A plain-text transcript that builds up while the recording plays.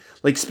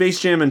like Space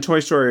Jam and Toy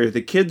Story are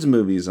the kids'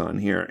 movies on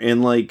here,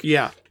 and like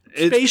Yeah.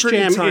 it's Space pretty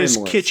Jam timeless.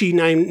 is kitschy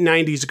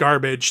 90s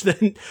garbage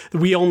that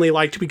we only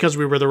liked because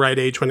we were the right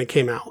age when it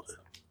came out.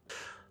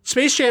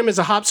 Space Jam is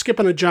a hop, skip,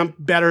 and a jump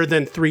better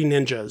than Three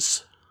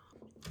Ninjas.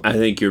 I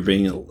think you're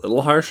being a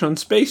little harsh on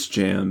Space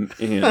Jam,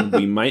 and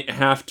we might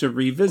have to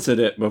revisit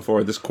it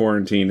before this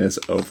quarantine is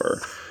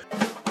over.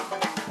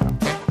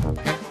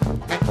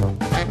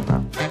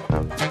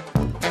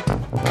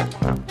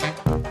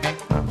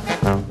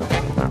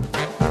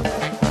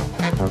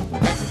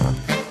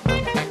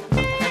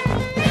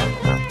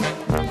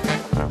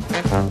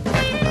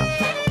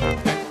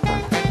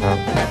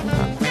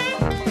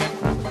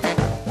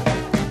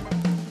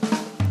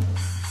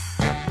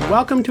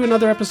 Welcome to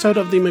another episode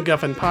of the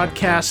MacGuffin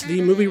Podcast,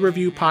 the movie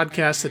review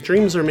podcast that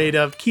dreams are made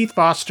of. Keith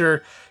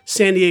Foster,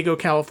 San Diego,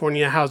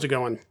 California. How's it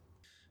going?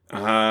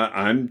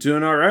 I'm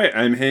doing all right.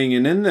 I'm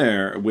hanging in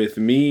there. With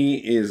me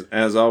is,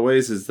 as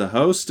always, is the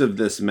host of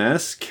this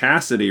mess,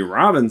 Cassidy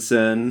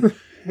Robinson.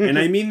 And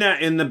I mean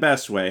that in the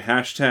best way.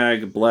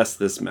 Hashtag bless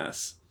this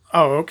mess.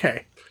 Oh,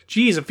 okay.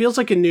 Geez, it feels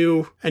like a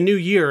new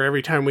year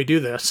every time we do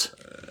this.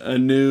 A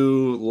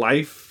new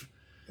life.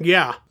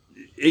 Yeah.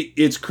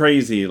 It's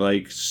crazy.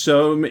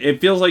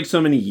 It feels like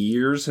so many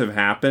years have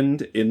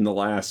happened in the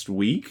last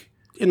week.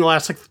 In the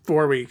last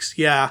 4 weeks,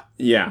 yeah.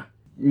 Yeah.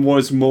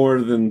 Was more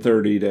than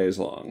 30 days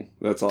long.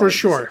 That's all. For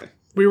sure.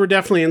 We were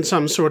definitely in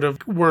some sort of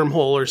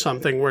wormhole or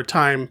something where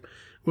time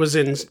was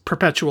in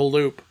perpetual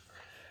loop.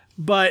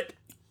 But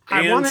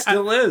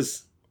still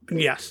is.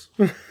 Yes.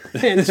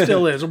 And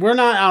still is. We're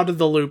not out of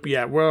the loop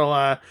yet.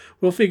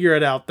 We'll figure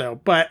it out though.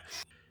 But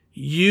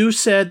you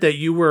said that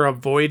you were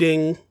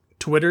avoiding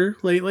Twitter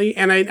lately,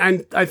 and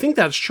I think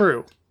that's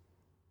true.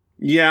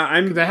 Yeah,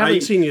 I haven't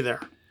seen you there.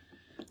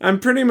 I'm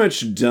pretty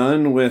much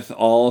done with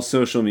all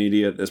social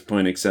media at this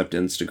point except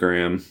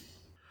Instagram.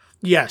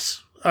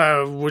 Yes,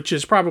 which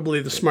is probably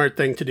the smart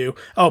thing to do.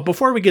 Oh,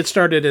 before we get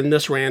started in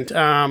this rant,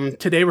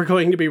 today we're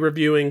going to be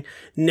reviewing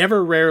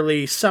Never,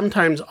 Rarely,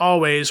 Sometimes,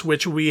 Always,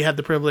 which we had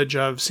the privilege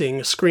of seeing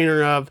a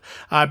screener of.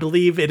 I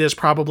believe it is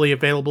probably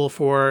available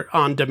for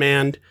on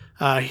demand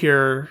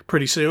here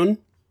pretty soon.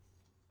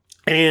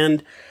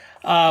 And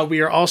we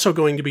are also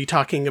going to be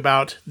talking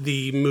about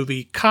the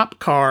movie Cop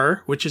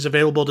Car, which is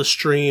available to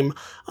stream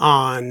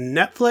on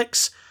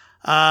Netflix.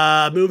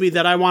 A movie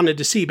that I wanted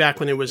to see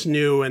back when it was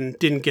new and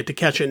didn't get to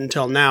catch it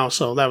until now,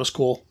 so that was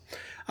cool.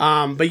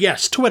 But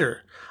yes,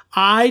 Twitter.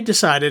 I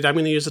decided I'm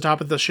going to use the top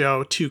of the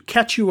show to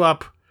catch you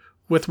up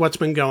with what's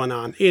been going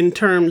on in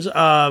terms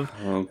of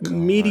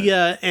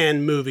media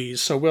and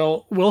movies. So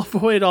we'll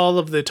avoid all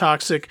of the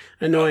toxic,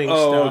 annoying stuff.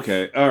 Oh,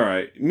 okay. All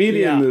right.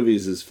 Media and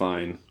movies is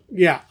fine.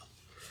 Yeah.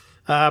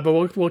 But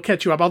we'll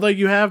catch you up. Although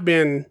you have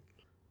been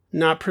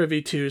not privy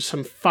to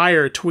some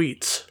fire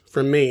tweets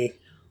from me.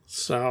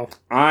 So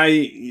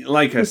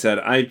like I said,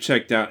 I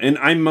checked out, and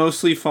I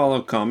mostly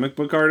follow comic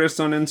book artists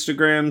on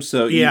Instagram.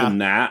 So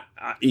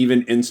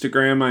even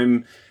Instagram,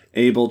 I'm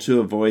able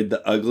to avoid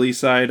the ugly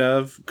side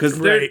of, because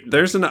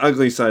there's an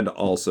ugly side to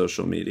all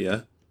social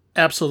media.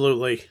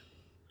 Absolutely.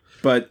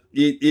 But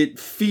it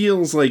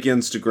feels like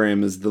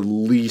Instagram is the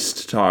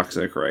least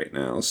toxic right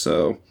now.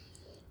 So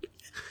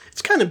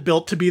it's kind of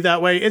built to be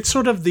that way. It's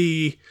sort of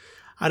the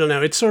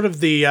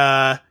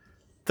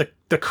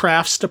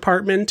crafts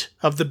department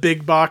of the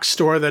big box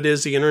store that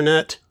is the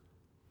internet.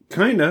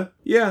 Kinda.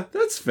 Yeah,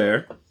 that's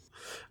fair.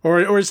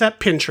 Or is that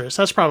Pinterest?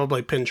 That's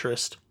probably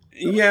Pinterest.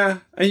 Yeah,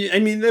 I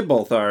mean, they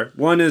both are.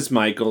 One is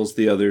Michael's,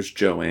 the other's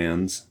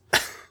Joanne's.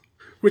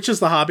 Which is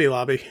the Hobby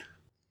Lobby?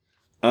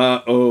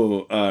 I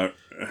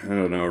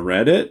don't know,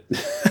 Reddit?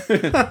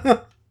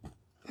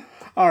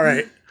 All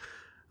right.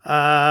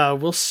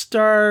 We'll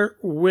start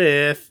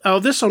with... Oh,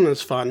 this one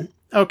is fun.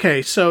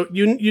 Okay, so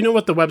you know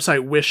what the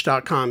website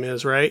Wish.com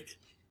is, right?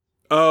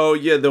 Oh,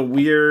 yeah, the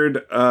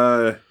weird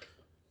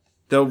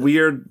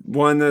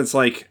one that's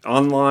like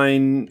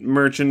online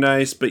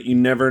merchandise, but you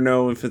never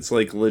know if it's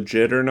like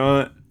legit or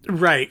not.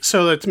 Right.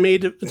 So it's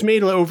made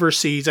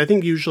overseas, I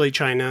think usually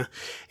China,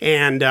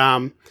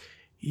 and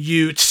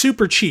it's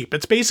super cheap.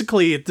 It's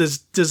basically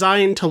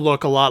designed to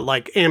look a lot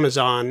like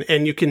Amazon,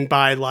 and you can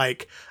buy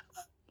like,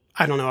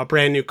 I don't know, a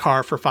brand new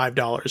car for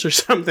 $5 or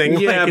something.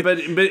 Yeah, but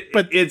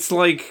it's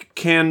like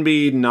can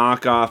be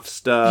knockoff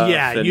stuff.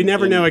 Yeah, you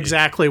never know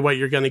exactly what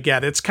you're going to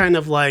get. It's kind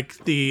of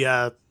like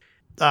the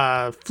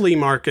flea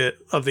market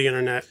of the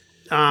internet.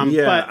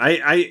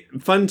 I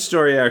fun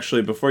story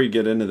actually. Before you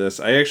get into this,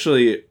 I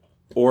actually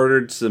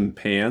ordered some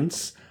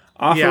pants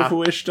off of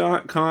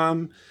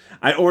Wish.com.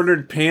 I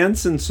ordered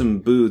pants and some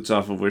boots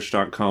off of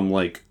Wish.com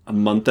like a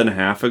month and a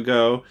half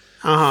ago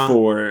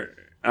for.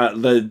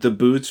 The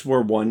boots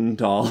were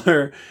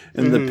 $1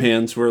 and the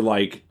pants were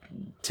like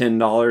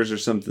 $10 or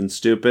something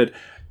stupid.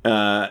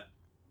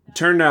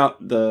 Turned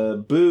out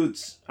the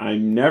boots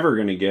I'm never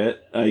going to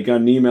get. I got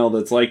an email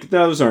that's like,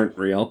 those aren't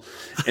real.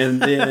 And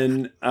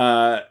then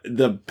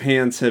the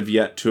pants have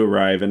yet to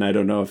arrive, and I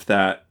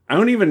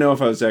don't even know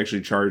if I was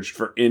actually charged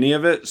for any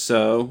of it,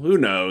 so who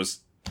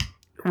knows?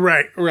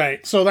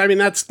 Right. So, I mean,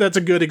 that's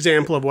a good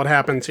example of what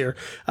happens here.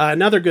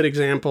 Another good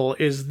example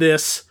is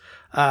this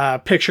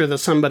picture that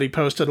somebody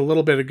posted a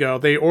little bit ago.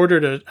 They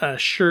ordered a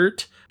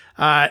shirt.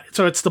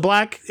 So it's the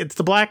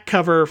black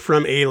cover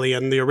from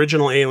Alien, the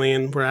original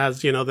Alien,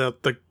 whereas,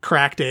 the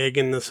cracked egg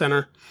in the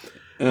center.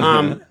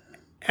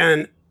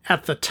 And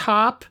at the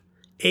top,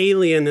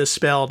 Alien is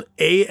spelled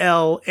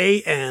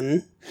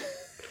ALAN.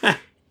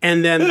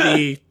 And then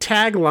the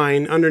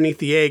tagline underneath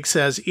the egg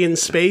says, "In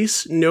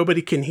space,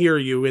 nobody can hear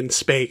you in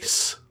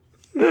space."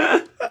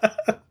 I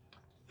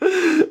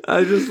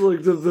just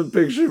looked up the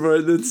picture for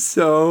it. That's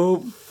so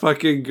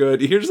fucking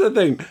good. Here's the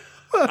thing.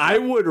 I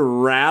would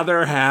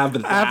rather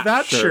have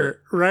that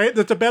shirt, right?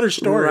 That's a better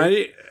story.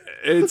 Right?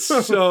 It's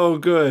so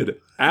good.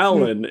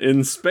 Alan,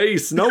 in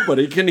space,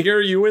 nobody can hear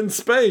you in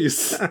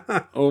space.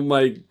 Oh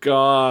my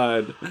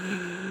God.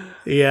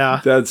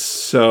 Yeah. That's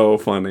so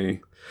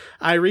funny.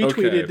 I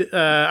retweeted, okay.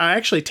 I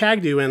actually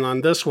tagged you in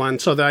on this one,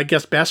 so that I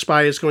guess Best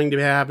Buy is going to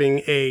be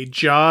having a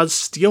Jaws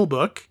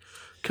Steelbook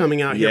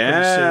coming out here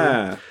pretty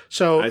soon.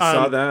 So, I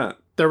saw that.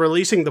 They're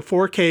releasing the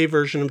 4K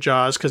version of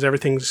Jaws because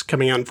everything's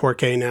coming out in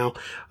 4K now.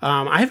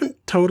 I haven't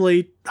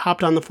totally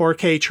hopped on the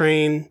 4K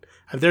train.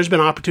 There's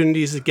been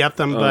opportunities to get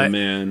them, but... Oh,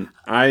 man.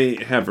 I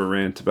have a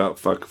rant about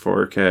fuck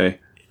 4K.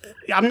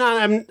 I'm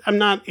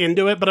not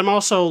into it, but I'm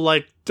also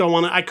like don't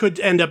want to. I could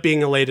end up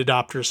being a late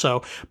adopter.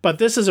 So, but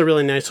this is a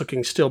really nice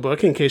looking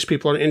steelbook. In case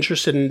people are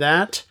interested in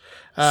that.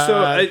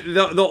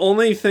 The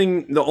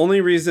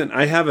only reason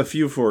I have a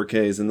few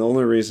 4Ks, and the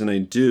only reason I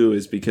do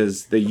is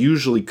because they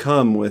usually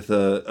come with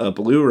a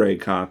Blu-ray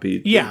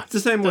copy. Yeah, it's the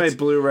same way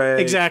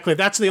Blu-ray. Exactly.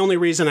 That's the only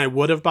reason I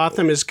would have bought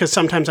them is because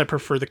sometimes I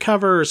prefer the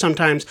cover, or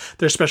sometimes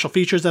there's special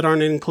features that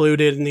aren't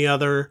included in the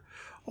other.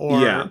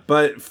 Yeah,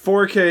 but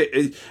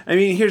 4K, I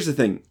mean, here's the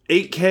thing.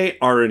 8K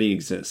already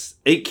exists.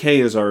 8K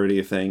is already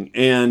a thing.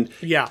 And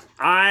yeah,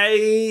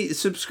 I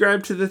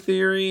subscribe to the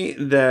theory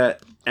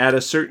that at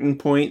a certain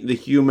point, the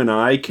human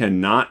eye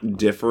cannot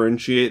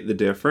differentiate the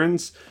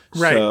difference.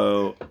 Right.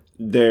 So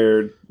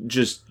they're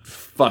just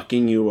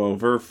fucking you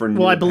over for new packaging.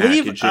 Well, I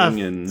believe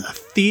a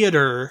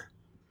theater,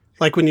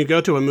 like when you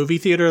go to a movie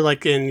theater,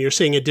 like and you're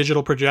seeing a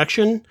digital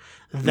projection,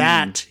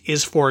 that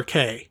is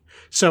 4K.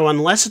 So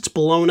unless it's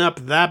blown up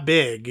that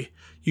big,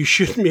 you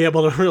shouldn't be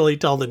able to really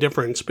tell the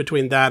difference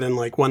between that and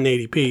like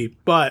 180p.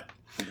 But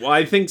well,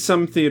 I think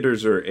some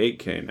theaters are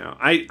 8K now.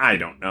 I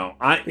don't know.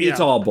 It's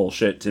all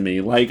bullshit to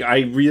me. Like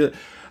I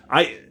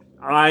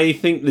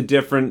think the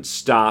difference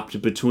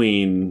stopped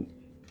between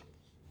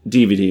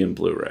DVD and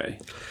Blu-ray.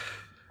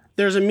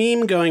 There's a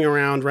meme going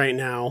around right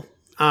now.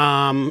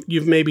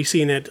 You've maybe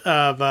seen it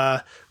of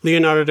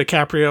Leonardo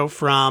DiCaprio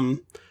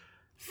from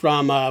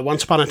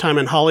Once Upon a Time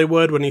in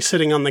Hollywood when he's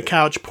sitting on the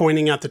couch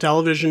pointing at the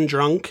television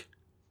drunk.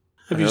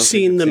 Have you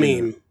seen the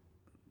meme?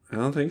 I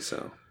don't think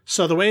so.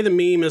 So the way the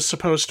meme is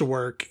supposed to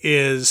work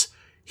is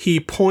he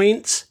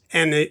points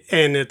and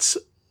it's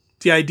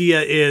the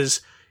idea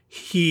is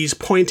he's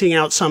pointing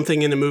out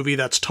something in a movie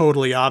that's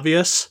totally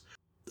obvious.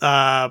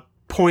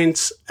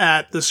 Points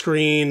at the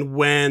screen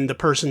when the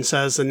person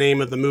says the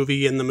name of the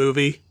movie in the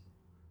movie.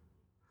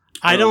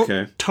 I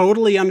don't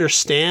totally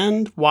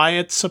understand why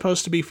it's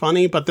supposed to be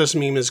funny, but this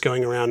meme is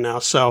going around now.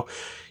 So,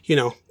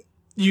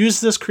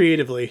 use this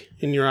creatively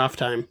in your off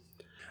time.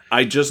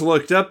 I just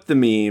looked up the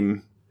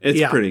meme.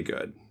 It's pretty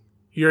good.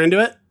 You're into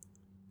it?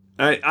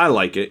 I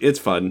like it. It's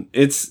fun.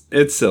 It's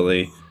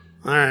silly.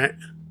 All right.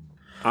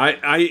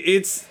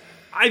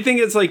 I think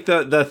it's like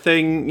the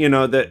thing,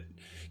 that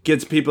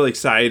gets people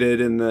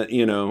excited and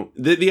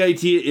the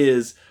idea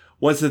is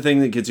what's the thing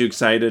that gets you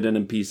excited in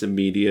a piece of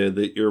media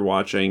that you're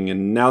watching?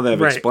 And now that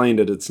I've explained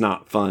it, it's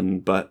not fun,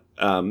 but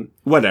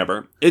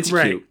whatever. It's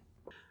cute.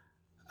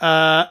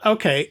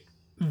 Okay.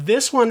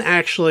 This one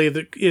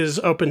actually is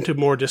open to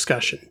more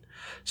discussion.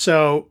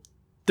 So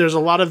there's a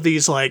lot of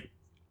these like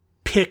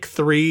pick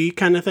 3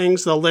 kind of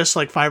things. They'll list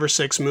like 5 or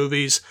 6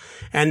 movies,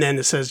 and then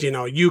it says,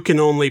 you can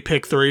only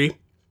pick 3.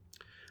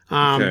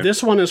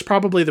 This one is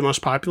probably the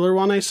most popular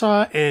one I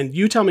saw, and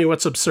you tell me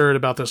what's absurd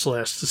about this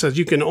list. It says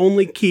you can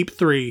only keep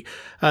 3.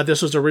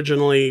 This was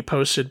originally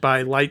posted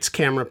by Lights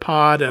Camera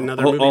Pod,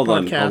 another movie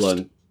podcast. Hold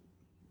on.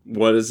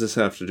 What does this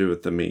have to do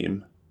with the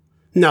meme?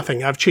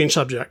 Nothing. I've changed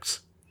subjects.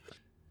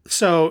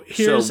 So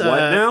here's what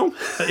now?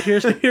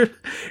 here's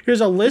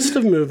a list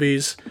of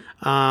movies,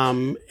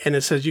 and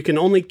it says you can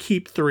only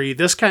keep 3.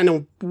 This kind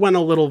of went a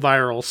little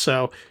viral.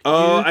 So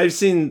I've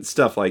seen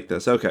stuff like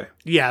this. Okay,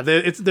 yeah,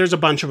 there's a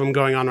bunch of them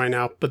going on right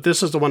now, but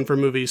this is the one for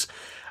movies.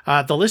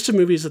 The list of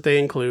movies that they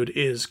include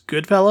is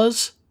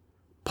Goodfellas,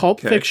 Pulp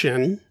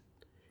Fiction,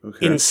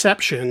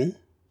 Inception,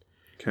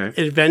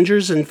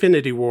 Avengers: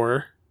 Infinity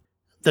War,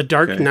 The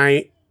Dark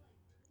Knight,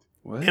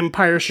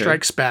 Empire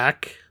Strikes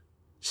Back,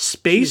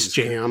 Space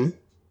Jam,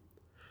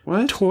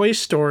 Toy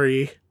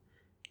Story,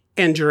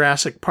 and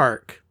Jurassic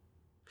Park.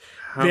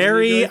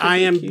 Very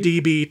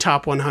IMDb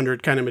top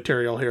 100 kind of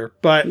material here.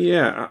 But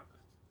yeah,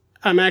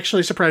 I'm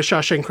actually surprised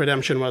Shawshank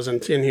Redemption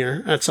wasn't in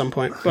here at some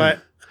point. But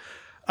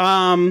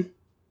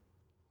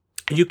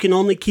you can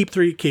only keep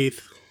 3,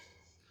 Keith.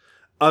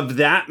 Of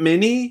that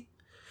many?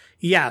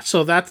 Yeah,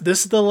 so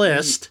this is the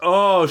list.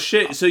 Oh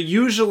shit! So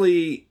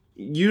usually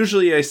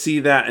I see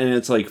that and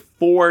it's like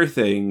 4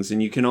 things,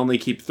 and you can only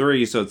keep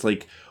 3. So it's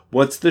like,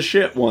 what's the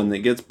shit one that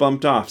gets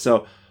bumped off?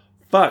 So,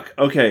 fuck.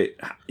 Okay,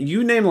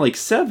 you name like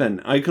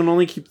 7. I can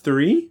only keep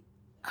 3.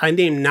 I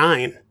named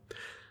 9.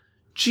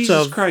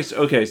 Jesus Christ.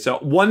 Okay, so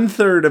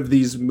 1/3 of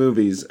these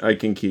movies I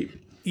can keep.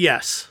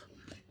 Yes.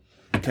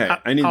 Okay,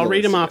 I'll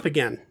read them off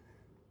again.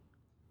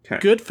 Okay.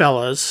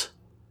 Goodfellas,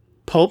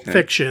 Pulp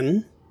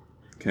Fiction,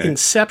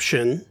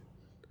 Inception,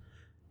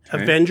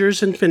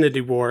 Avengers: Infinity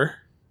War,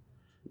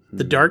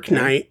 The Dark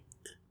Knight,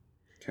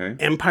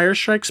 Empire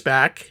Strikes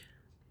Back,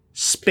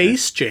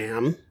 Space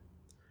Jam,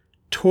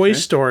 Toy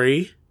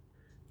Story,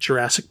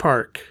 Jurassic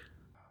Park.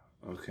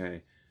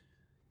 Okay.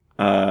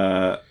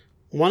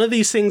 One of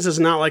these things is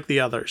not like the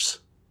others.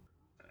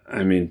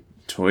 I mean,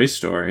 Toy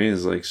Story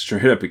is like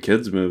straight up a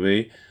kid's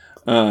movie.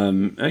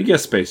 I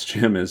guess Space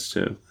Jam is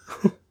too.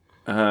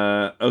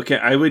 Okay,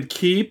 I would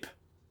keep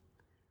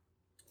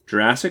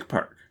Jurassic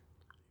Park.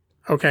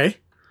 Okay.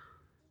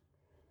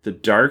 The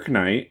Dark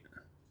Knight.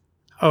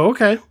 Oh,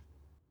 okay.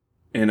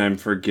 And I'm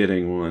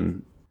forgetting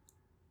one.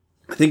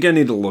 I think I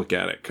need to look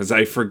at it because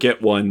I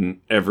forget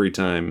one every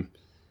time.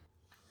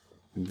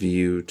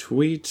 View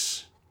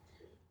tweets.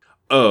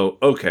 Oh,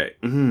 okay.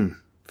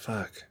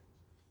 Fuck.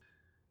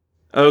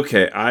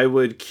 Okay, I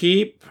would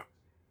keep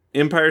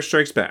Empire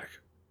Strikes Back.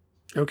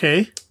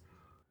 Okay.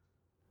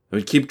 I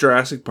would keep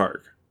Jurassic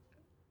Park.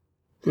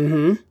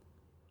 Mm-hmm.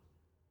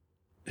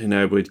 And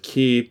I would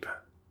keep...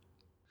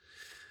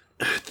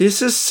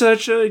 This is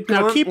such a gauntlet.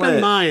 Now, keep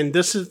in mind,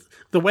 this is...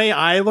 The way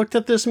I looked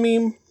at this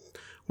meme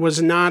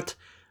was not...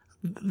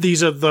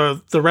 These are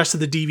the rest of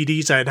the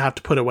DVDs I'd have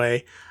to put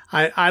away.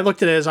 I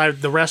looked at it as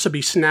the rest would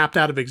be snapped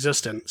out of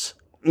existence.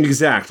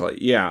 Exactly,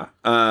 yeah.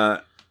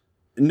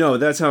 No,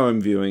 that's how I'm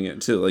viewing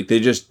it, too. Like,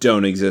 they just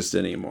don't exist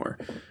anymore.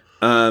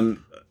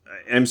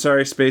 I'm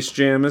sorry, Space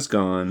Jam is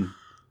gone.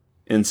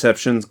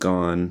 Inception's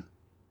gone.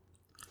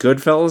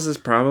 Goodfellas is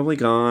probably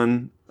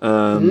gone.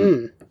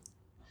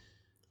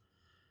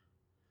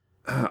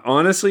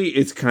 Honestly,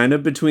 it's kind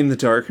of between The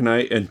Dark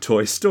Knight and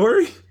Toy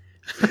Story.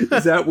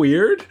 Is that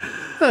weird?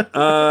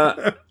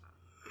 I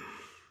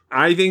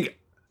think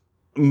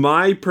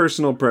my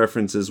personal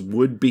preferences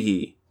would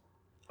be...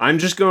 I'm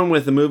just going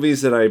with the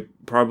movies that I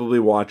probably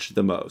watched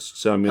the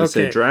most. So I'm going to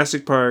say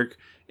Jurassic Park,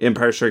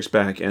 Empire Strikes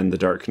Back, and The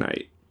Dark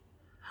Knight.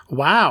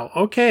 Wow,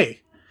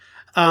 okay.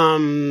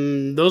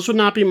 Those would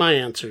not be my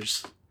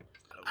answers.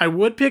 I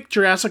would pick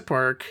Jurassic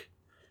Park,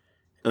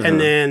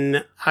 and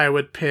then I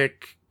would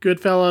pick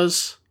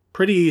Goodfellas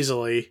pretty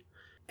easily,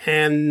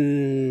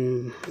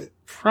 and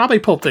probably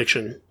Pulp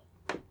Fiction.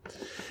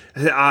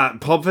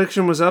 Pulp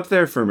Fiction was up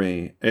there for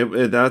me.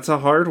 That's a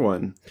hard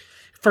one.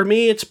 For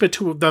me, it's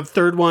between the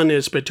third one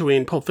is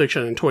between Pulp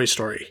Fiction and Toy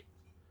Story,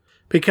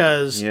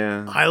 because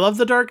I love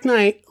The Dark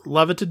Knight,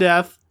 love it to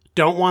death.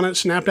 Don't want it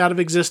snapped out of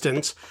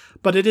existence,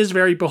 but it is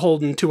very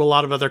beholden to a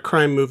lot of other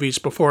crime movies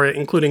before it,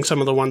 including some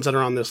of the ones that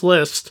are on this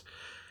list.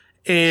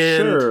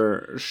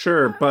 And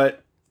sure,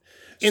 but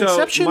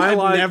Inception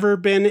I've never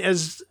been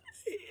as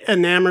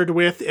enamored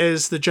with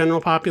as the general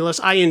populace.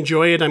 I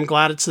enjoy it. I'm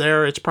glad it's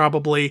there. It's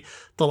probably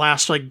the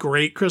last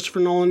great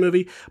Christopher Nolan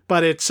movie,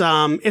 but it's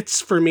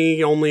for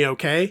me only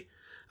okay.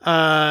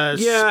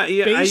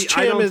 Space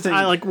Jam is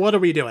what are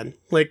we doing?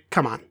 Like,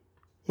 come on.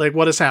 Like,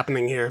 what is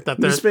happening here?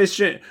 Space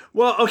Jam.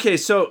 Well, okay,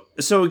 so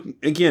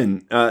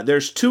again,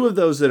 there's 2 of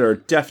those that are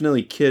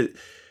definitely kid.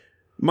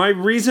 My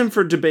reason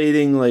for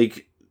debating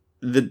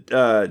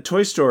the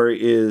Toy Story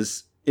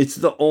is it's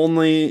the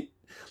only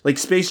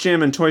Space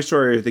Jam and Toy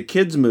Story are the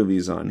kids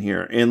movies on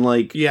here, and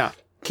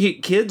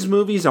kids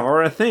movies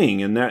are a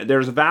thing, and that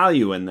there's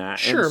value in that.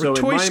 Sure, and so but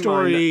Toy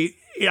Story,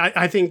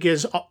 I think,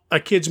 is a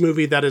kids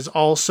movie that is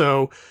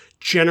also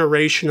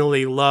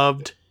generationally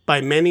loved by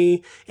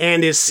many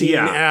and is seen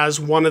as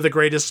one of the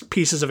greatest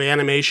pieces of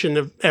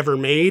animation ever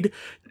made.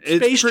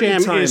 Space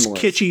Jam is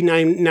kitschy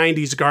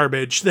 90s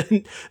garbage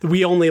that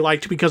we only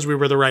liked because we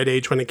were the right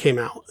age when it came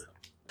out.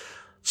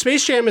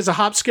 Space Jam is a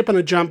hop, skip, and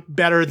a jump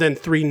better than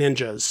Three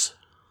Ninjas.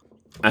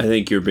 I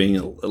think you're being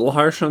a little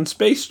harsh on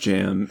Space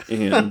Jam,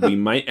 and we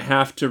might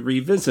have to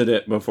revisit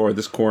it before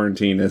this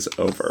quarantine is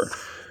over.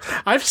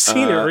 I've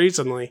seen it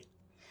recently.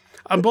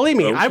 Believe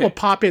me, I will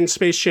pop in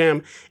Space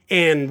Jam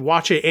and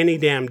watch it any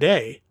damn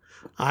day.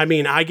 I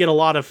mean, I get a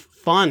lot of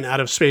fun out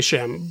of Space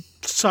Jam.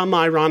 Some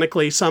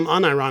ironically, some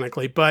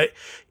unironically, but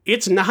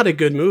it's not a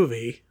good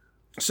movie.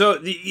 So,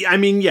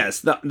 yes,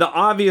 the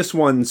obvious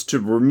ones to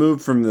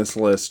remove from this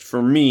list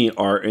for me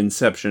are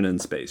Inception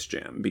and Space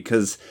Jam,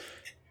 because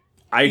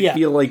I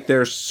feel like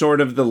they're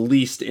sort of the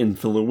least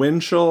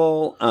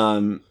influential.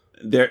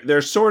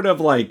 They're sort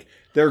of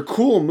they're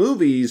cool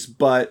movies,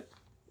 but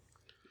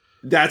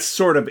that's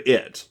sort of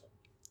it.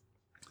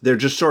 They're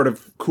just sort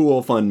of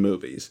cool, fun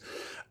movies.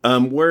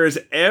 Whereas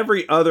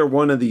every other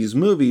one of these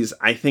movies,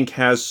 I think,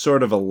 has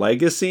sort of a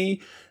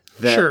legacy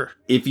that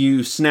if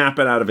you snap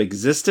it out of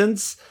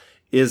existence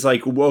is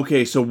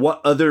okay, so what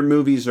other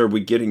movies are we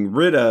getting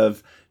rid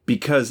of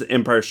because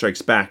Empire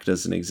Strikes Back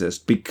doesn't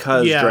exist,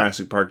 because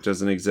Jurassic Park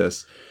doesn't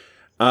exist.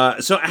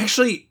 So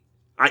actually,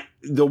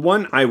 the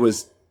one I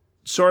was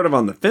sort of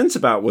on the fence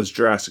about was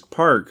Jurassic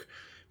Park,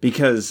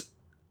 because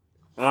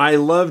I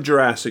love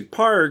Jurassic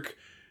Park,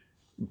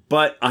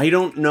 but I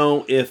don't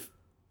know if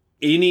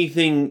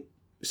anything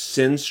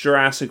since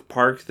Jurassic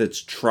Park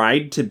that's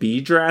tried to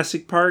be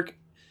Jurassic Park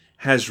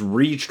has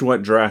reached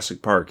what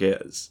Jurassic Park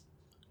is.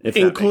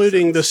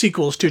 Including the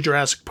sequels to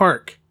Jurassic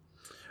Park.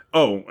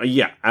 Oh,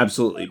 yeah,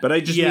 absolutely. But I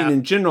just mean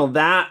in general,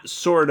 that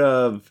sort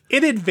of...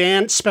 It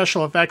advanced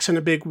special effects in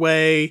a big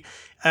way.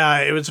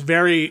 It was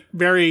very,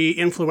 very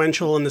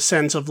influential in the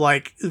sense of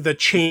like the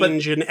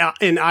change in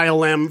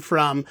ILM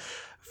from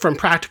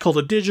practical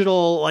to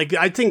digital. Like,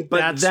 I think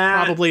that's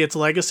probably its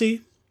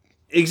legacy.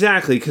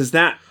 Exactly, because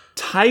that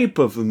type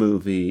of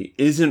movie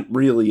isn't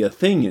really a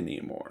thing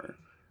anymore.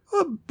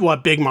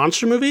 What, big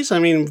monster movies? I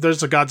mean,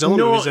 there's the Godzilla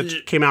movies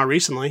that came out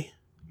recently.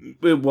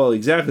 Well,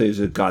 exactly, it's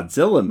a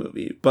Godzilla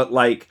movie, but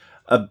like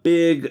a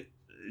big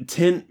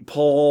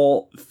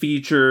tentpole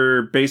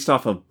feature based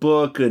off a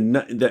book, and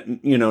that,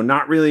 you know,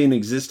 not really an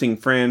existing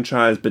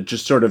franchise, but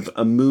just sort of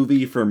a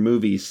movie for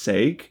movie's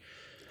sake.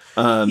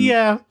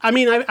 Yeah, I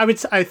mean,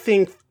 I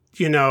think,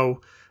 you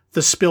know,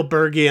 the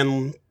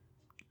Spielbergian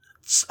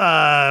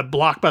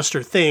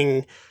blockbuster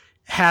thing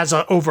has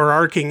an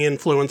overarching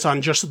influence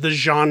on just the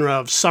genre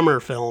of summer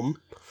film.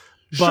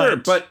 Sure,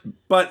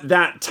 but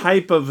that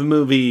type of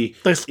movie,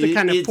 the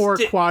kind of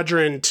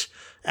 4-quadrant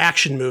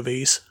action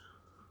movies.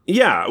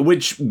 Yeah,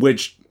 which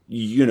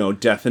you know,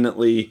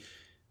 definitely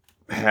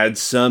had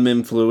some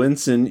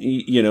influence in,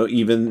 you know,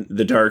 even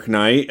The Dark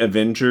Knight,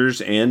 Avengers,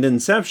 and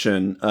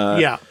Inception.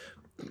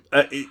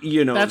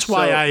 You know, that's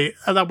why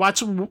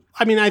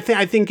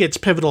I think it's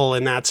pivotal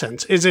in that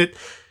sense. Is it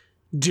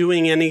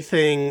doing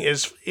anything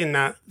is in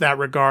that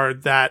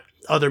regard that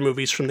other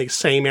movies from the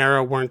same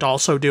era weren't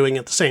also doing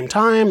at the same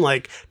time,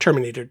 like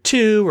Terminator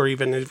 2, or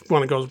even if you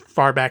want to go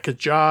far back as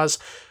Jaws?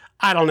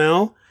 I don't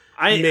know.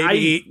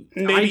 Maybe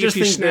if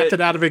you snapped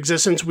it out of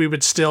existence, we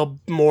would still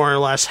more or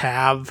less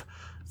have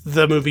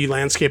the movie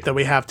landscape that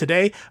we have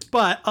today.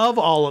 But of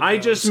all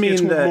of those,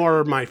 it's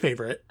more my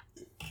favorite.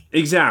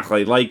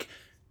 Exactly. Like,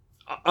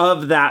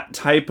 of that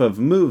type of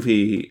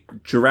movie,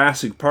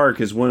 Jurassic Park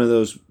is one of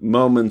those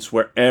moments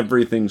where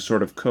everything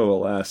sort of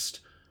coalesced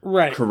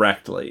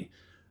correctly.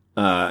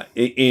 You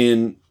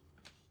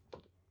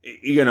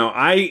know,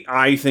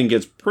 I think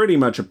it's pretty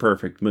much a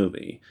perfect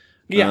movie.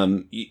 Yeah,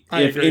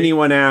 if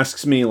anyone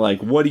asks me,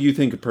 like, what do you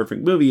think a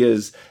perfect movie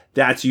is,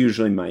 that's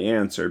usually my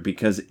answer,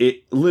 because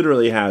it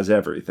literally has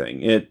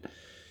everything.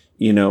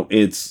 You know,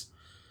 it's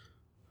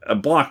a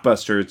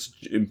blockbuster. It's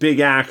big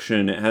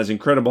action. It has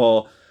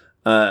incredible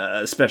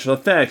special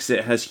effects.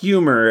 It has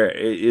humor.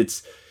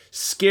 It's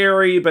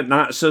scary, but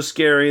not so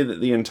scary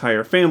that the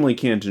entire family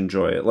can't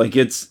enjoy it. Like,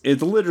 it's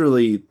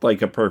literally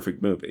like a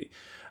perfect movie.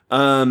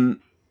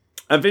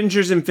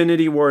 Avengers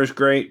Infinity War is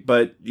great,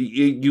 but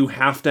you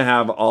have to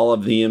have all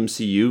of the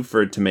MCU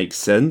for it to make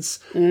sense.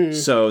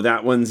 So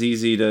that one's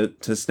easy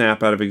to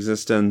snap out of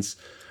existence.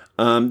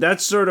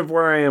 That's sort of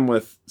where I am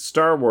with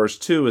Star Wars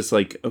too. It's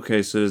like,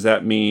 okay, so does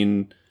that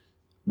mean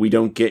we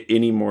don't get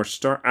any more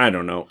I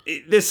don't know.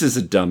 This is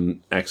a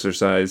dumb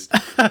exercise.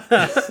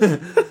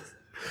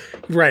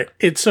 Right.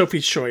 It's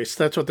Sophie's Choice.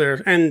 That's what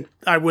and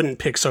I wouldn't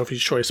pick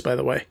Sophie's Choice, by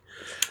the way.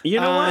 You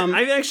know what?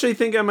 I actually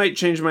think I might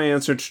change my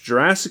answer to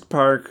Jurassic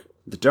Park,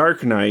 The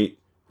Dark Knight,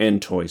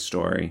 and Toy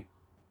Story.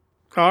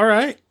 All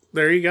right.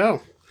 There you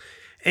go.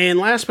 And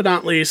last but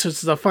not least,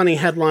 it's the funny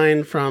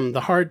headline from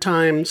The Hard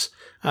Times.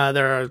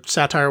 They're a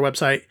satire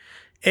website.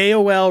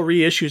 AOL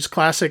reissues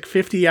classic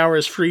 50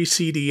 hours free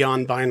CD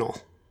on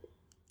vinyl.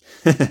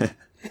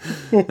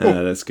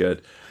 That's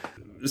good.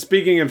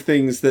 Speaking of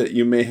things that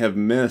you may have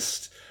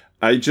missed,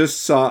 I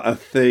just saw a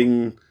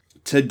thing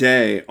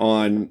today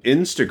on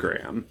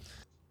Instagram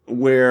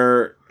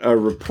where a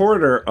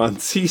reporter on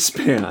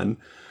C-SPAN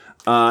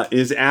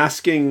is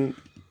asking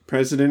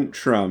President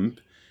Trump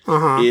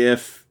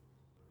if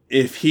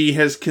he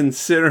has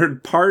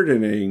considered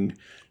pardoning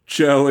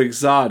Joe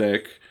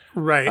Exotic.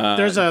 Right.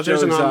 There's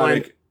an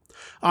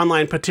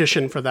online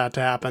petition for that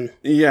to happen.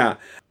 Yeah.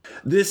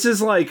 This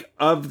is like,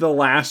 of the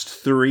last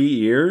 3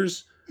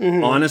 years,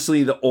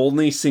 honestly, the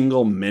only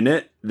single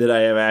minute that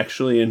I have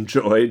actually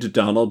enjoyed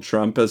Donald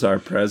Trump as our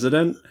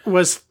president.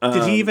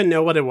 Did he even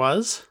know what it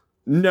was?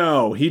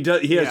 No, he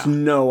has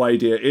no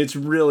idea. It's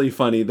really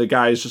funny. The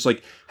guy is just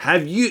like,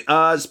 have you,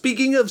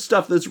 speaking of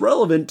stuff that's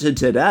relevant to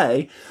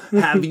today,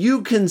 have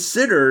you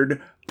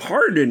considered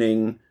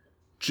pardoning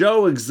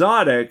Joe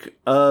Exotic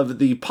of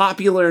the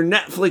popular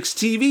Netflix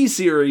TV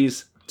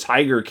series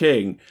Tiger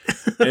King?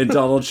 And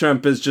Donald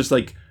Trump is just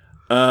like,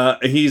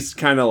 he's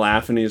kind of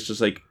laughing. He's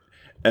just like,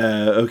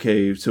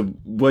 okay, so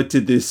what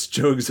did this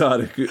Joe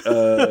Exotic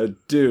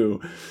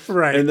do?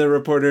 Right. And the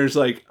reporter's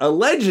like,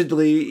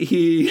 allegedly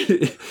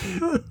he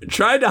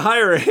tried to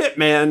hire a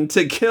hitman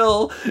to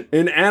kill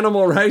an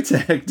animal rights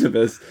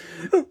activist.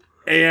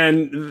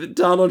 And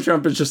Donald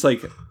Trump is just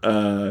like,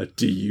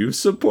 do you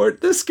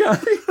support this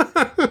guy?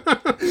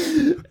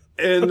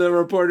 And the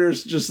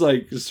reporter's just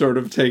like sort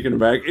of taken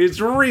aback. It's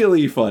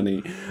really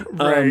funny.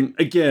 Right.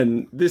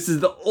 Again, this is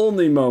the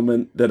only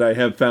moment that I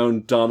have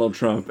found Donald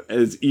Trump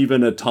as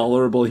even a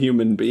tolerable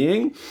human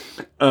being.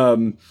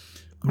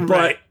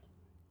 But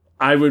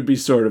I would be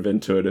sort of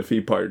into it if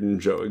he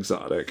pardoned Joe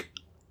Exotic.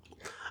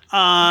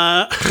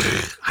 I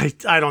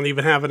don't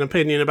even have an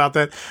opinion about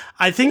that.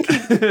 I think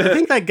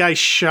that guy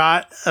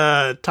shot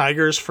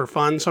tigers for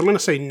fun, so I'm going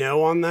to say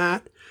no on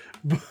that.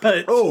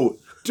 But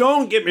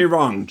don't get me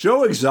wrong.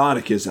 Joe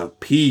Exotic is a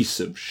piece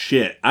of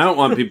shit. I don't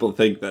want people to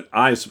think that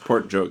I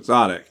support Joe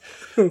Exotic.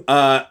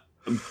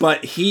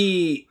 But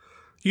he...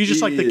 You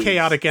just like the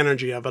chaotic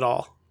energy of it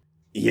all.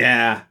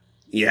 Yeah.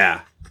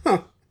 Yeah.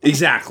 Huh.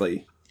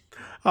 Exactly.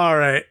 All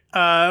right.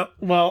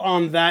 Well,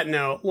 on that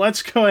note,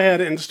 let's go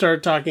ahead and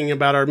start talking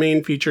about our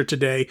main feature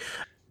today.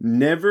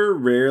 Never,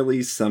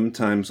 rarely,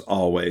 sometimes,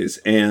 always.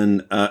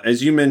 And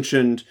as you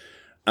mentioned...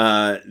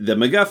 the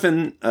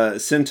MacGuffin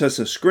sent us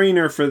a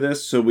screener for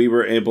this, so we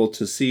were able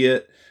to see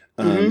it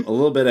a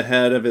little bit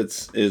ahead of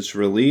its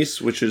release,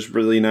 which is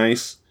really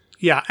nice.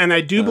 Yeah, and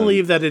I do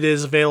believe that it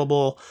is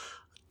available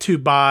to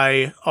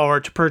buy or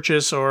to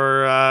purchase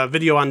or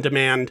video on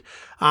demand.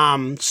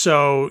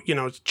 So,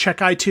 check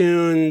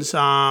iTunes,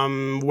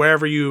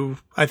 wherever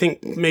I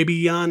think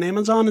maybe on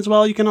Amazon as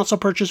well. You can also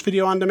purchase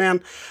video on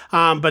demand.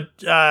 But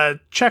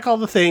check all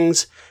the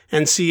things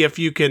and see if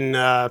you can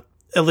at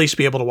least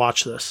be able to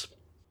watch this.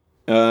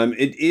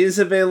 It is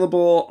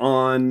available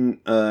on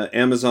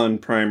Amazon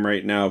Prime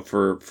right now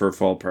for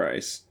full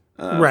price.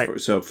 Right. For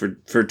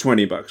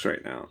 $20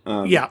 right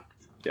now. Yeah.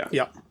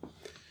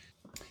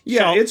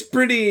 So, it's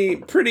pretty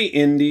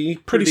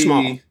indie, pretty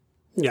small.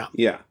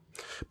 Yeah.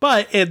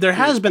 But there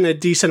has been a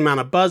decent amount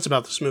of buzz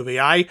about this movie.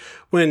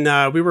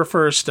 When we were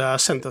first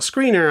sent the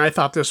screener, I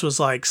thought this was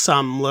like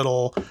some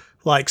little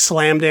like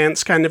slam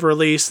dance kind of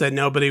release that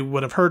nobody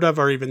would have heard of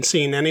or even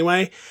seen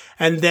anyway.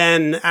 And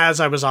then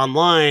as I was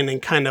online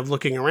and kind of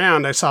looking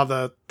around, I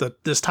saw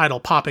this title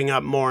popping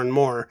up more and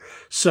more.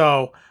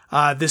 So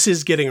this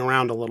is getting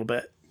around a little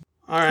bit.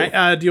 All right.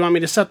 Cool. Do you want me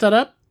to set that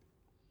up?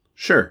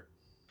 Sure.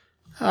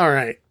 All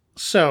right.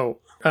 So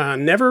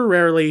Never,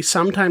 Rarely,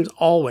 Sometimes,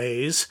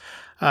 Always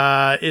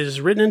is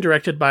written and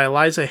directed by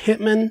Eliza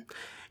Hittman,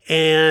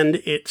 and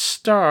it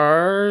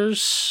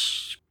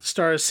stars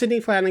Sydney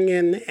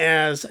Flanagan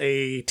as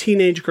a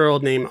teenage girl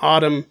named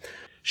Autumn.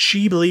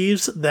 She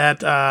believes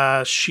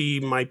that she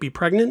might be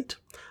pregnant.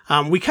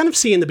 We kind of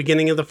see in the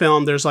beginning of the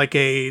film, there's like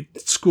a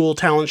school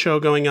talent show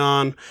going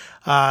on.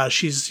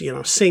 She's,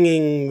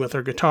 singing with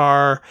her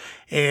guitar,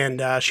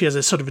 and she has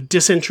a sort of a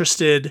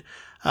disinterested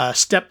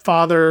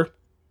stepfather,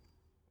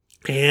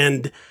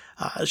 and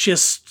she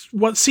has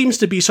what seems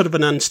to be sort of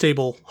an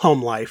unstable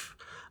home life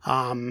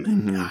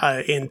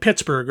in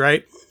Pittsburgh,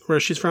 right? Where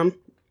she's from?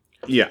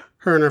 Yeah.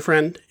 Her and her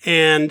friend,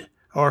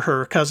 or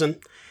her cousin.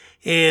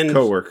 And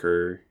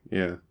coworker,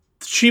 yeah.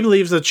 She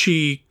believes that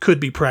she could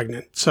be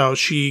pregnant. So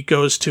she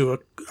goes to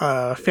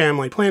a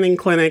family planning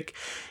clinic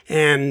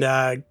and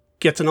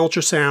gets an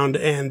ultrasound,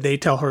 and they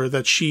tell her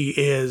that she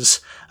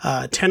is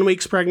 10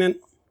 weeks pregnant.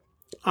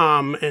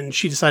 And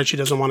she decides she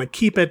doesn't want to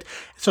keep it,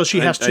 so she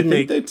has to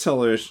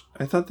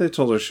I thought they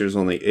told her she was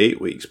only 8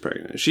 weeks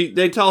pregnant.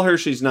 They tell her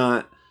she's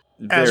not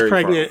as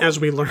pregnant as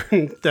we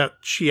learned that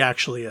she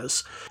actually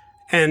is.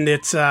 And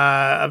it's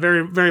a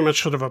very, very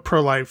much sort of a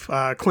pro-life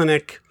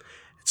clinic.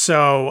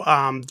 So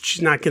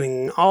she's not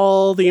getting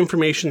all the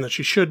information that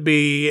she should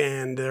be,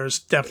 and there's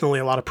definitely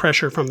a lot of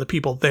pressure from the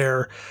people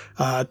there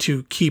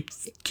to keep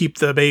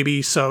the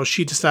baby. So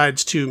she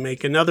decides to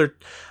make another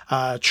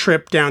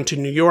trip down to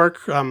New York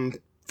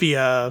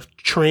via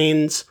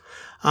trains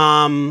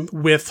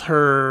with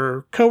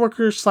her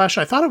coworker /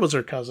 I thought it was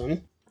her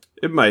cousin.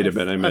 It might have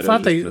been. I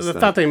thought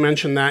they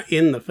mentioned that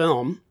in the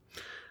film.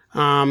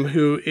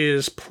 Who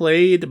is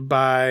played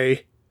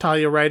by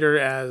Talia Ryder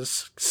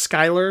as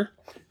Skylar,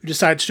 who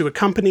decides to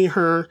accompany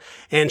her,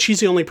 and she's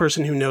the only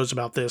person who knows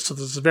about this. So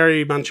this is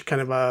very much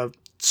kind of a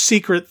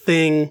secret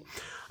thing,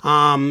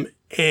 and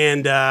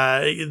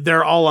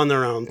they're all on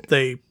their own.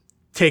 They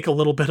take a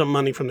little bit of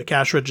money from the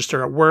cash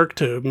register at work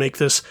to make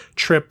this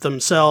trip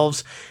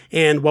themselves,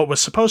 and what was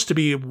supposed to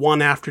be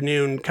one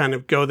afternoon, kind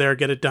of go there,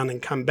 get it done,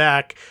 and come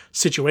back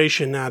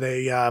situation at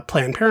a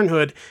Planned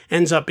Parenthood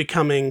ends up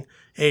becoming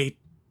a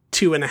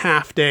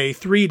 2.5-day,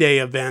 3-day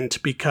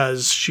event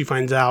because she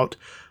finds out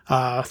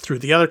through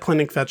the other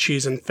clinic that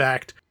she's in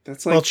fact,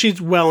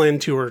 she's well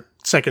into her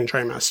second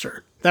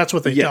trimester. That's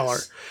what they tell her.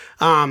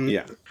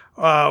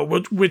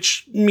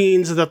 Which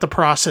means that the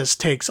process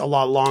takes a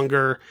lot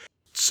longer.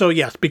 So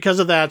yes, because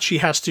of that, she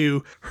has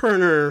to, her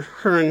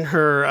and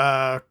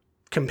her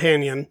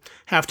companion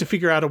have to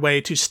figure out a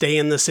way to stay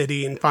in the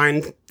city and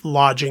find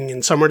lodging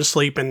and somewhere to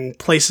sleep and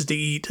places to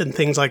eat and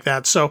things like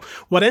that. So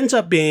what ends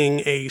up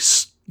being a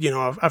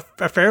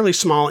fairly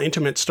small,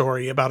 intimate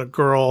story about a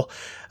girl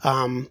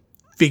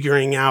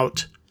figuring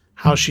out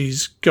how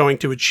she's going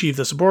to achieve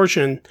this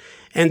abortion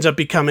ends up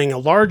becoming a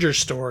larger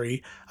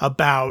story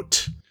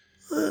about...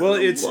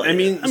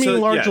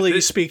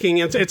 largely speaking,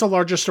 it's a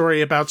larger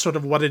story about sort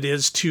of what it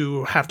is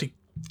to have to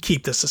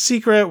keep this a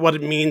secret, what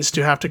it means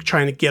to have to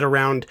try to get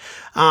around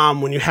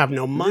when you have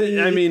no money.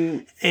 I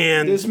mean,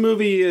 and this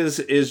movie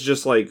is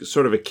just like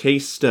sort of a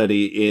case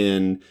study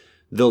in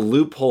the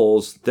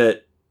loopholes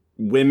that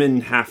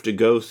women have to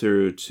go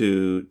through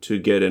to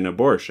get an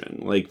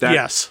abortion. Like that.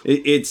 Yes.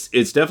 It's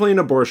definitely an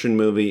abortion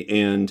movie,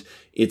 and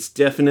it's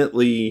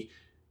definitely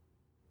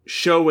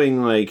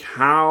showing like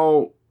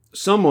how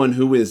someone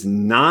who is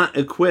not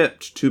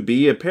equipped to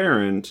be a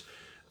parent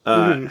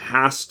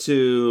has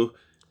to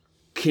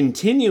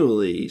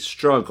continually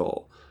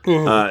struggle.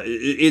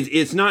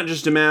 It's not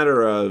just a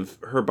matter of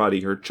her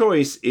body, her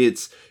choice.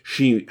 It's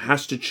she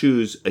has to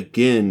choose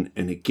again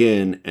and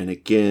again and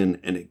again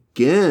and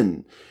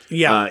again.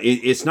 Yeah.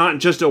 It's not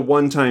just a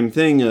one-time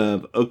thing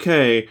of,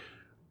 okay,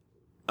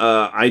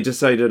 I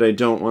decided I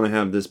don't want to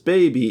have this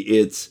baby.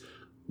 It's,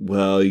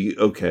 well,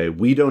 okay,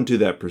 we don't do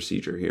that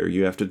procedure here.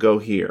 You have to go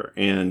here.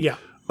 And,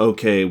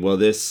 okay, well,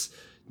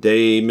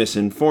 they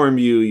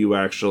misinform you. You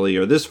actually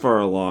are this far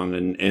along,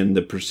 and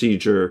the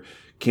procedure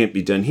can't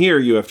be done here.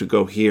 You have to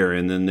go here.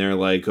 And then they're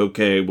like,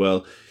 okay,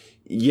 well,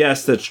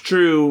 yes, that's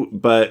true,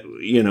 but,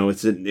 you know,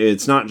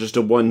 it's not just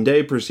a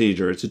 1-day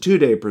procedure. It's a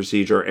 2-day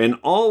procedure. And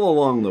all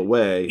along the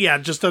way... Yeah,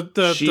 just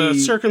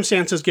the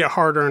circumstances get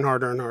harder and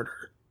harder and harder.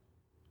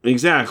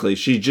 Exactly.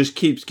 She just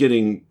keeps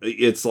getting...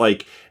 It's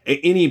like, at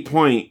any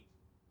point,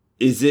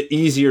 is it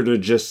easier to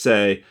just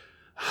say,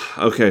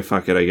 okay,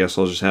 fuck it, I guess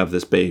I'll just have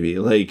this baby.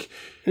 Like,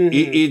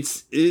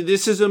 this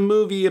is a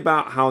movie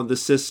about how the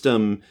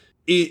system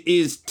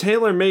is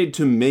tailor-made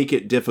to make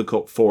it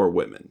difficult for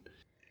women.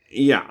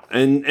 Yeah,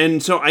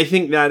 and so I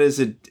think that is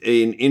an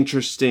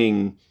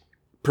interesting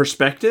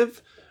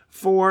perspective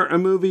for a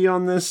movie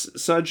on this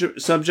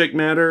subject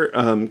matter,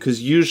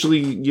 because usually,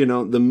 you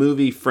know, the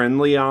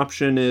movie-friendly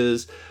option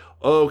is,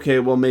 okay,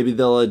 well, maybe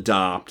they'll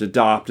adopt.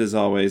 Adopt is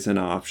always an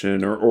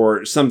option,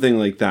 or something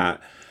like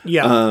that.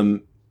 Yeah.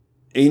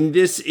 In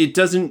this, it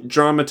doesn't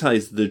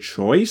dramatize the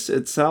choice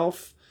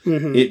itself.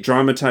 It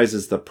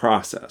dramatizes the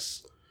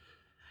process.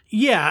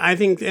 Yeah, I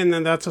think, and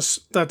then that's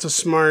a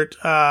smart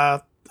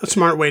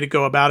way to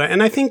go about it.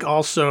 And I think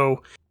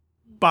also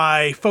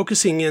by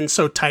focusing in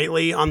so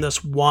tightly on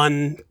this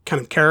one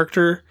kind of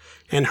character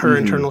and her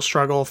internal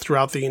struggle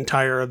throughout the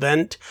entire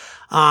event,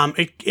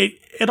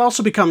 it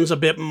also becomes a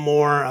bit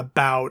more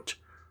about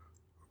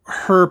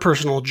her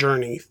personal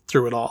journey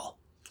through it all.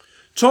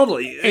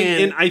 Totally.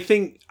 And I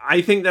think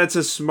that's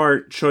a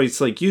smart choice,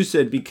 like you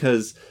said,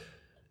 because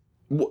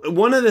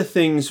one of the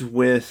things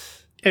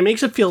with... It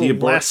makes it feel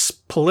less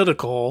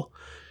political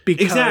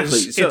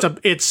because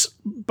it's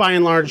by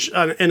and large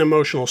an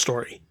emotional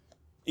story.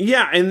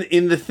 Yeah,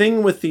 and the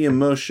thing with the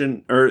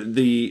emotion or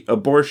the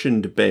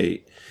abortion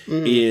debate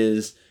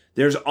is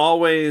there's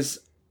always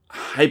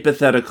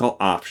hypothetical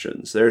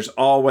options. There's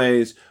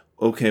always,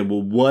 okay,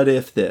 well, what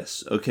if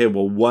this? Okay,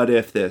 well, what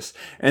if this?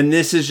 And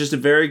this is just a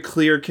very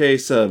clear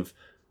case of,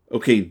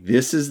 okay,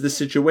 this is the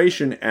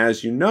situation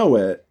as you know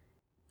it,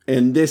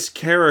 and this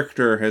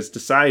character has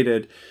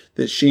decided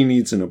that she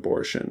needs an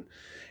abortion.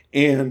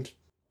 And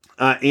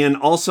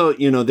also,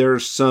 you know, there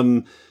is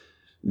some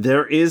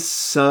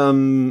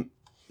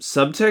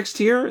subtext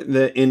here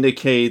that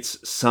indicates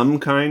some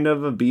kind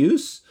of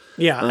abuse.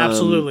 Yeah,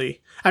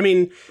 absolutely. I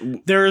mean,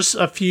 there's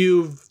a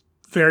few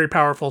very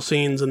powerful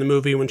scenes in the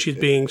movie when she's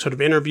being sort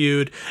of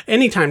interviewed.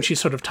 Anytime she's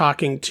sort of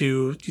talking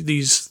to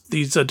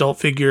these adult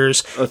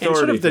figures, authority and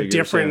sort of the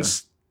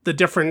figures, the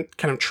different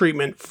kind of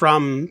treatment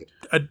from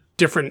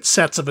different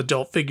sets of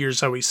adult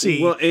figures that we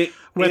see,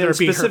 whether it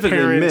be her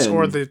parents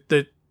or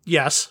the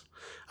yes.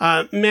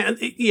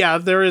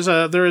 There is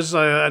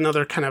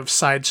another kind of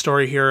side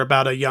story here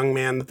about a young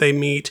man that they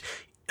meet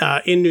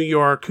in New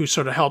York who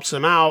sort of helps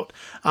them out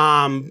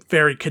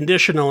very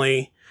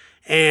conditionally,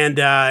 and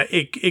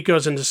it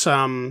goes into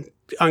some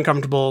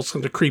uncomfortable,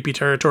 some creepy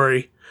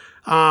territory,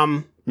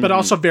 but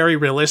also very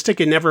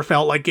realistic. It never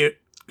felt like it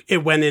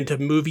went into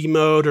movie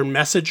mode or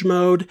message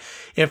mode.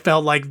 It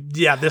felt like,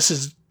 yeah, this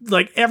is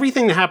like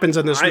everything that happens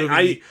in this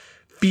movie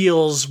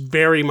feels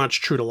very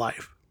much true to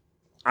life.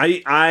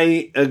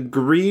 I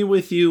agree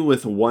with you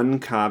with one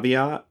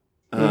caveat.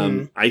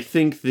 I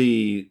think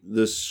the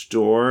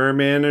store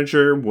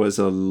manager was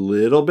a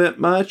little bit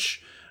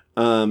much.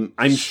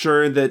 I'm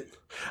sure that.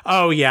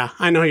 Oh yeah,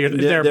 I know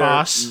their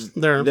boss.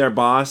 Their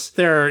boss.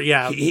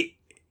 Yeah.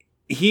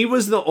 He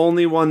was the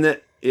only one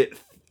that it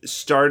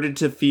started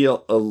to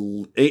feel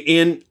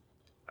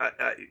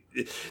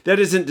that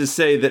isn't to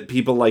say that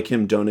people like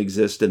him don't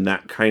exist and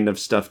that kind of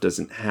stuff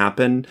doesn't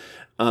happen.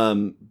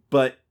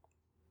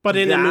 But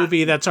in a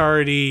movie that's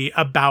already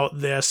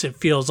about this, it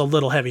feels a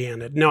little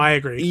heavy-handed. No, I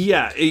agree.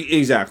 Yeah,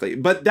 exactly.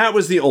 But that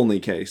was the only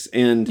case.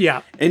 And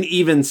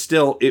even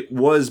still, it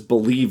was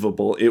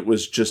believable. It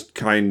was just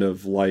kind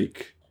of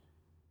like...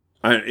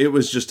 it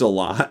was just a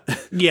lot.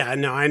 Yeah,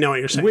 no, I know what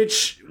you're saying.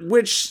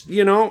 Which,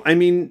 you know, I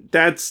mean,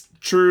 that's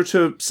true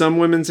to some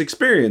women's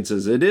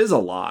experiences. It is a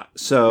lot.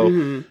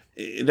 So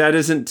that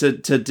isn't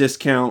to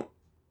discount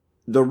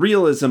the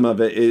realism of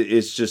it.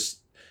 It's just...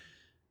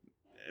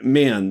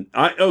 Man,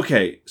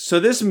 okay, so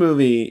this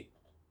movie,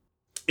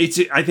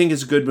 I think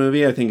it's a good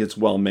movie. I think it's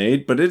well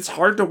made, but it's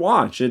hard to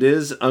watch. It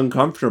is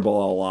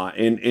uncomfortable a lot.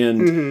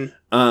 And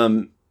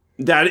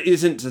that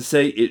isn't to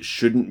say it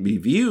shouldn't be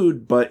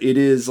viewed, but it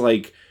is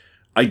like,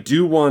 I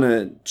do want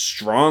to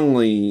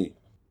strongly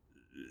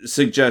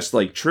suggest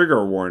like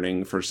trigger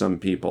warning for some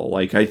people.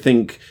 Like, I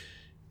think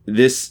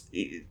this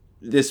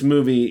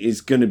movie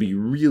is going to be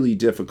really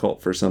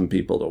difficult for some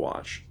people to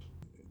watch.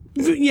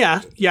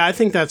 Yeah, I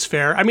think that's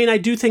fair. I mean, I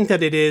do think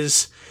that it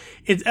is.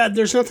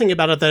 There's nothing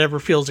about it that ever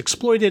feels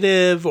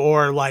exploitative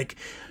or like,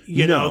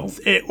 you know,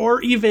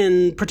 or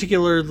even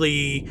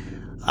particularly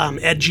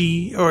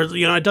edgy, or,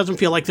 you know, it doesn't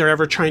feel like they're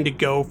ever trying to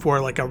go for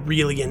like a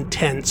really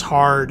intense,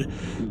 hard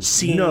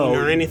scene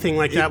or anything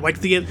like that. Like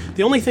the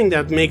only thing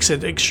that makes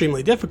it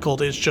extremely difficult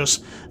is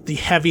just the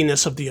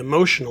heaviness of the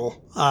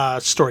emotional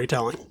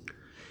storytelling,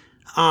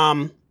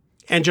 and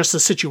just the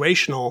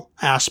situational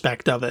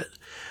aspect of it.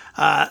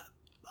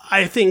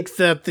 I think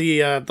that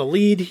the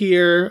lead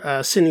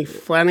here, Sidney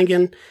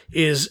Flanagan,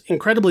 is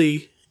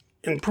incredibly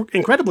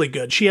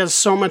good. She has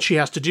so much she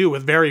has to do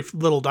with very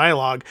little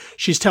dialogue.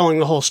 She's telling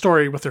the whole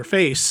story with her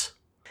face.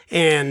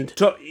 And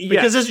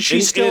because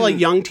she's still a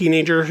young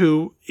teenager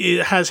who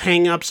has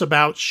hang-ups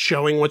about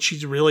showing what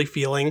she's really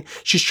feeling.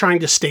 She's trying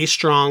to stay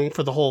strong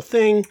for the whole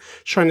thing,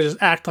 trying to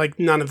act like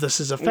none of this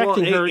is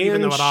affecting her,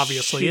 even though it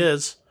obviously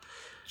is.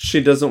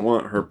 She doesn't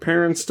want her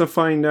parents to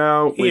find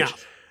out. Which,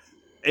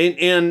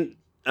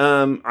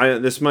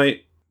 this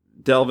might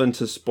delve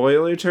into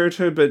spoiler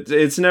territory, but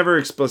it's never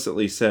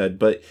explicitly said.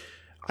 But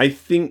I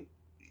think,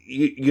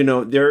 you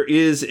know, it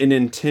is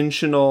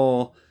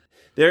intentionally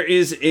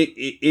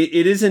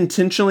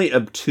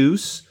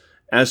obtuse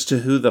as to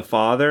who the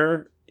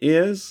father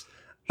is.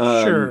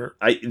 Sure.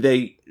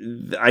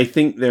 I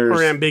think there's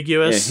or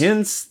ambiguous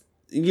hints.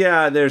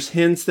 Yeah, there's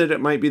hints that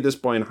it might be this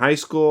boy in high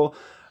school.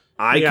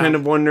 I kind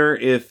of wonder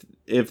if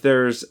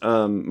there's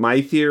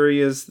my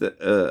theory is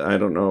that I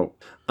don't know.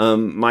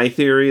 My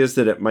theory is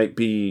that it might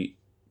be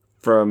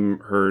from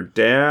her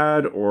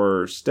dad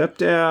or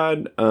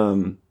stepdad.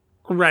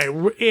 Right.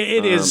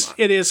 It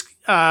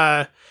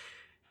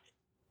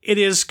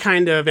is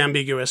kind of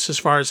ambiguous as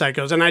far as that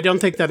goes. And I don't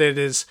think that it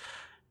is.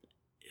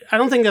 I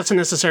don't think that's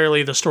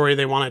necessarily the story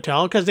they want to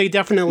tell, because they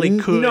definitely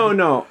could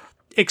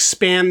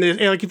expand this.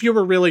 Like, if you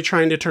were really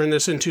trying to turn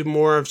this into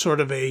more of sort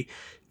of a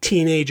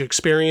teenage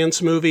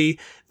experience movie,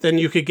 then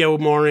you could go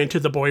more into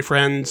the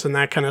boyfriends and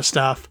that kind of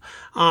stuff.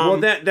 Well,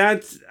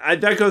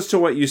 that goes to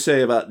what you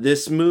say about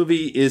this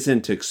movie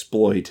isn't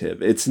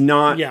exploitive. It's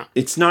not. Yeah.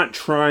 It's not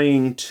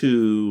trying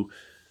to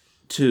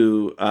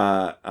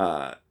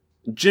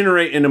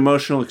generate an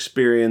emotional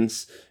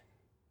experience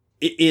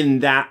in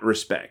that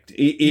respect.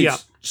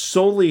 It's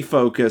solely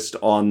focused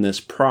on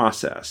this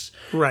process,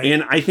 right?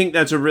 And I think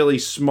that's a really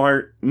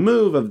smart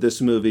move of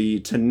this movie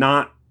to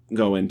not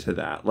go into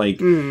that,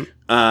 like, and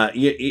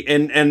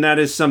that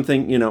is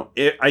something, you know,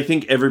 I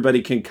think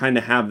everybody can kind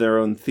of have their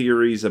own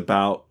theories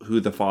about who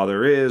the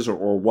father is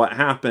or what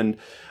happened.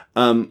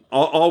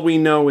 All we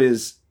know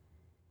is,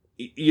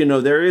 you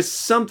know, there is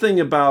something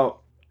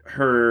about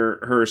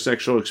her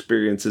sexual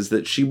experiences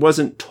that she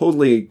wasn't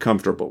totally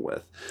comfortable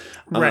with,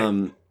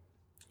 right?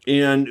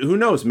 And who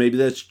knows, maybe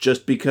that's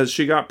just because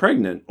she got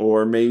pregnant,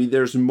 or maybe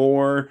there's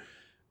more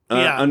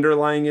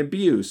underlying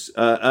abuse.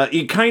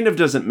 It kind of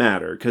doesn't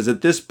matter, because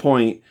at this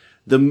point,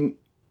 that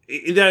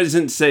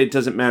doesn't say it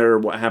doesn't matter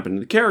what happened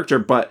to the character,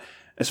 but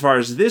as far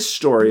as this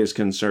story is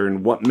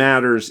concerned, what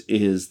matters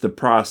is the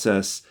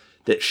process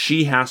that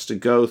she has to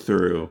go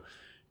through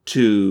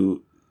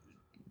to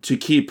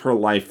keep her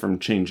life from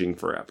changing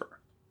forever.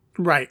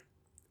 Right.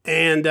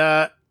 And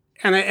I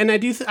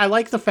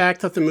like the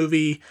fact that the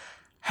movie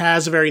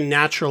has a very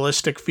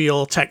naturalistic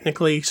feel,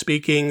 technically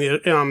speaking.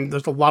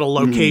 There's a lot of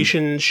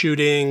location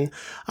shooting.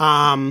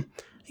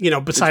 You know,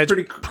 besides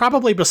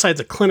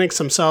the clinics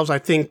themselves, I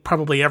think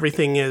probably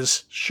everything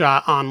is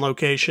shot on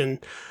location.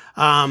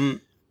 Yeah,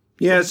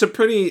 it's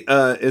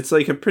it's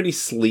like a pretty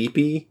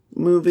sleepy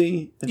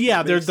movie.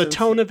 Yeah, there's the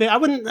tone of it. I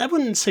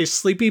wouldn't say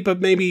sleepy,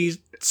 but maybe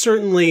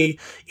certainly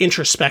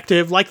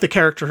introspective, like the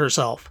character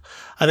herself.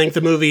 I think the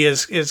movie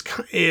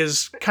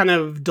is kind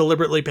of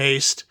deliberately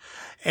paced.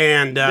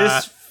 And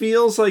this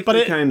feels like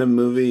the kind of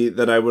movie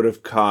that I would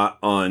have caught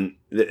on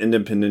the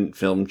Independent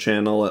Film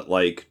Channel at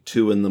like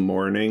 2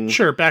 a.m.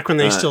 Sure, back when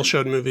they still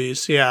showed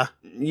movies, yeah.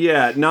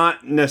 Yeah,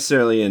 not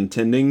necessarily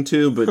intending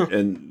to, but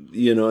and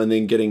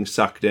then getting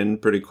sucked in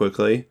pretty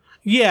quickly.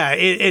 Yeah,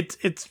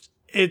 it's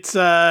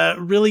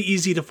really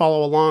easy to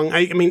follow along.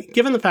 I mean,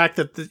 given the fact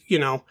that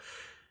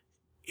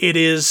it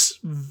is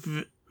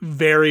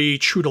very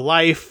true to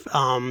life.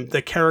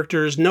 The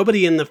characters,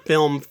 nobody in the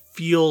film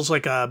feels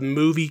like a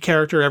movie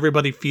character.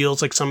 Everybody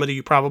feels like somebody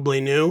you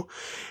probably knew.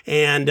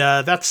 And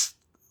that's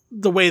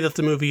the way that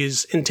the movie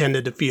is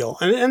intended to feel.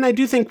 And I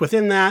do think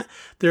within that,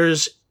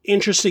 there's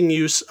interesting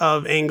use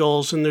of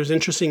angles and there's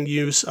interesting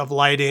use of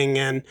lighting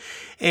and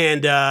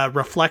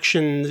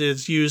reflection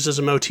is used as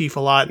a motif a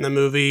lot in the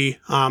movie.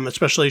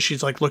 Especially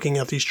she's like looking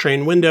out these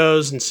train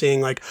windows and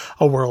seeing like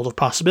a world of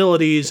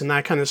possibilities and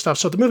that kind of stuff.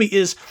 So the movie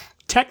is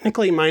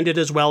technically minded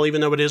as well,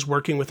 even though it is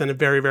working within a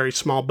very, very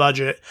small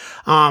budget.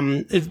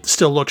 It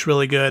still looks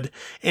really good.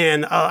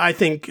 And I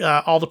think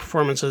all the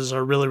performances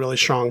are really, really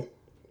strong.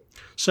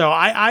 So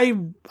I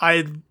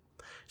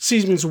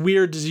seems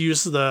weird to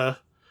use the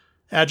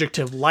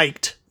adjective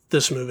liked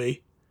this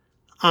movie.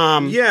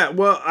 Yeah,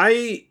 well,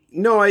 I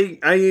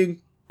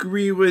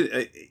agree with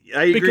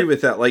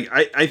that. Like,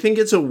 I think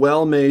it's a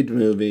well-made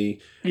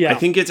movie. Yeah. I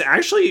think it's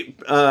actually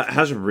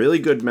has a really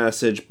good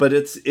message, but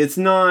it's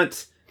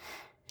not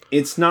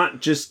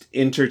just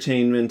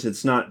entertainment.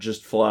 It's not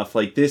just fluff.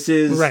 Like, this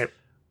is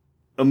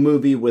a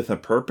movie with a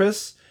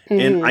purpose,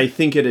 and I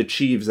think it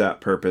achieves that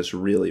purpose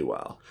really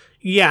well.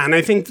 Yeah, and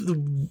I think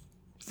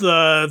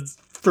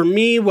for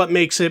me, what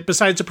makes it,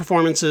 besides the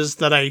performances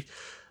that I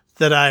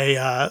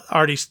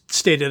already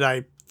stated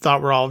I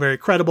thought were all very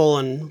credible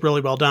and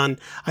really well done,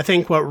 I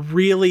think what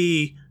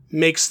really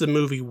makes the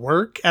movie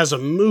work as a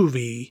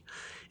movie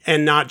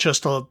and not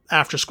just a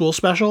after-school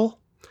special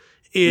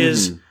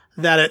is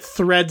that it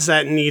threads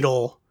that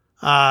needle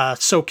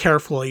so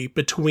carefully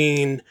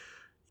between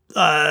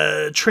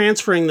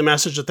transferring the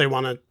message that they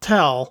want to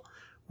tell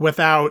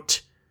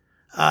without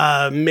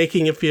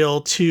making it feel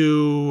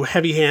too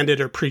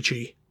heavy-handed or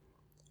preachy.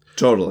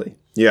 Totally.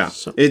 Yeah.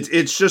 So.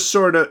 It's just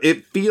sort of,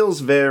 it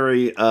feels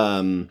very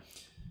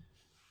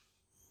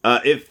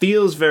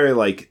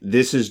like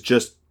this is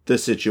just the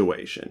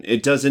situation.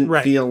 It doesn't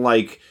feel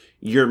like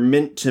you're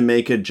meant to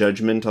make a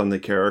judgment on the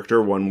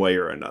character one way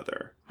or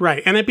another.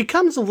 Right. And it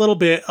becomes a little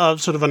bit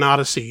of sort of an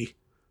odyssey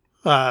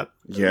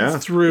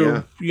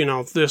through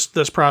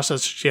this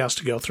process she has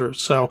to go through.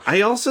 So I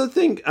also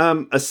think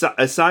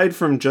aside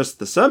from just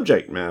the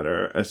subject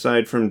matter,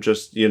 aside from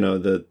just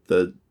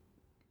the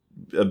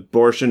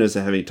abortion is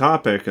a heavy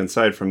topic,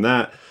 aside from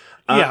that,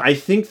 I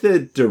think the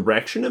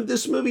direction of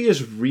this movie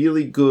is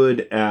really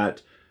good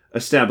at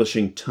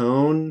establishing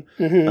tone.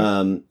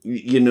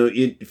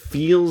 It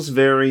feels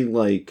very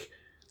like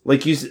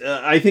you.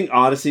 I think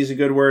Odyssey is a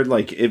good word.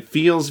 Like, it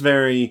feels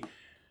very.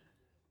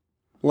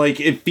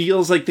 Like, it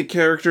feels like the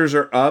characters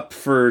are up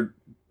for,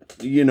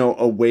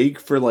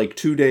 awake for like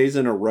 2 days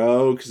in a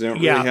row because they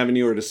don't really have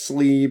anywhere to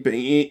sleep.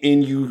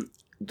 And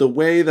the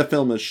way the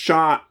film is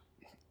shot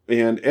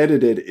and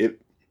edited,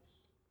 it,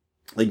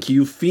 like,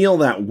 you feel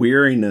that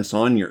weariness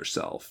on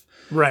yourself.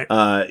 Right.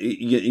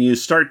 You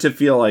start to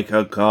feel like,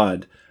 oh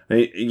God,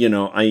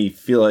 I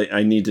feel like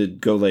I need to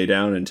go lay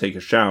down and take a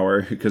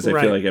shower because I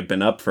feel like I've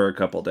been up for a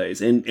couple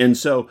days. And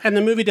so. And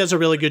the movie does a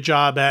really good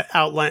job at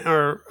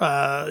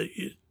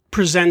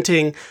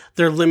presenting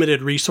their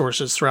limited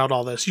resources throughout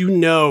all this.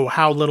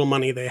 How little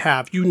money they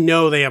have.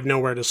 They have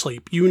nowhere to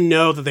sleep.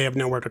 That they have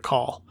nowhere to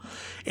call.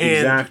 And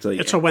exactly.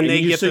 And so when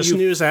they get this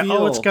news that,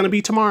 it's going to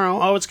be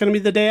tomorrow, it's going to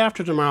be the day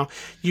after tomorrow,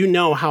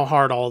 how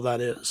hard all of that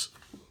is.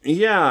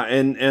 Yeah,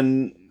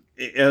 and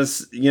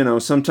as,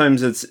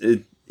 sometimes it's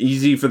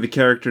easy for the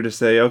character to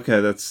say,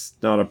 okay, that's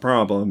not a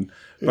problem.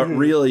 But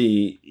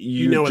really,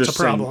 it's a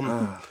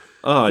problem.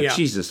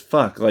 Jesus,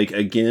 fuck. Like,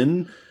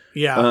 again?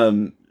 Yeah.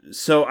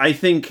 So I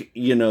think,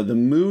 the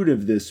mood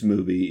of this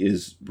movie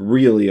is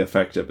really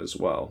effective as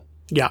well.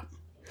 Yeah.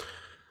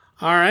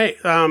 All right.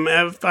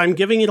 If I'm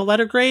giving it a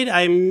letter grade,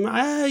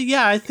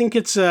 I think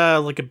it's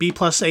like a B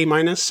plus A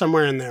minus,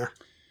 somewhere in there.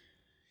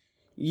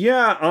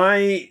 Yeah,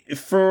 I'm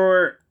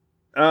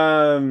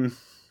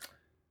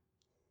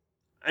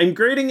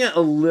grading it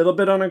a little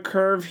bit on a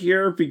curve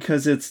here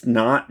because it's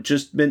not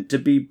just meant to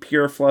be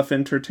pure fluff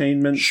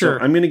entertainment. Sure.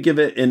 So I'm going to give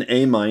it an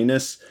A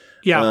minus.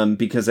 Yeah.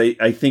 Because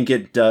I think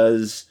it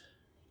does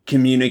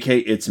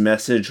communicate its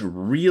message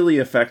really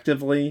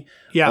effectively.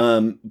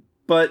 Yeah.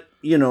 But,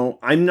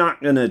 I'm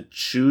not going to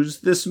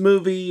choose this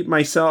movie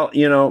myself,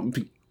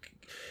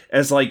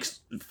 as like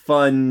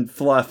fun,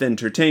 fluff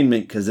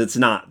entertainment because it's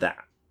not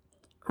that.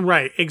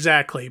 Right,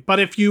 exactly. But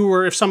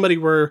if somebody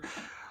were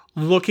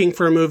looking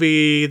for a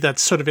movie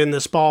that's sort of in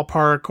this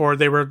ballpark, or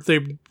they were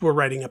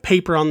writing a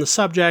paper on the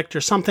subject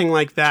or something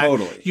like that,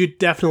 totally, you'd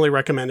definitely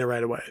recommend it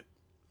right away.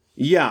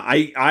 Yeah,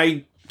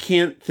 I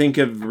can't think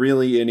of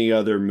really any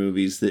other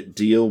movies that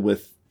deal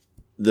with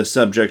the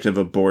subject of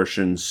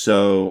abortion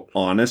so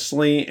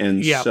honestly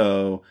and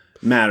so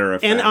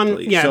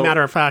matter-of-factly.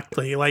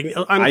 Matter-of-factly, like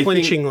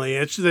unflinchingly.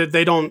 It's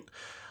they don't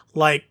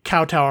like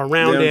kowtow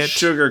around they it.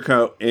 Don't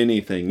sugarcoat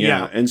anything,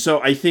 yeah. And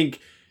so I think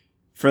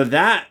for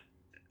that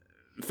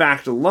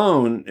fact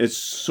alone, it's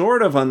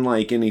sort of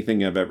unlike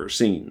anything I've ever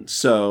seen.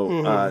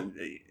 So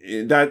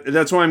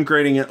that's why I'm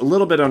grading it a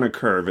little bit on a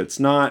curve. It's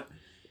not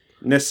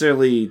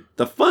necessarily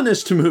the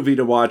funnest movie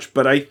to watch,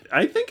 but I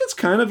think it's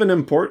kind of an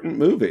important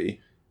movie.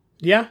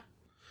 Yeah.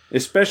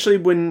 Especially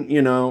when,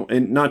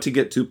 and not to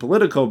get too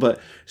political, but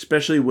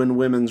especially when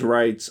women's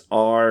rights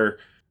are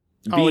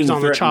always being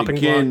on the chopping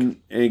block.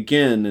 And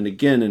again and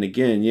again and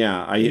again.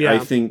 Yeah. I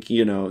think,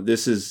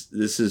 this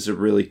is a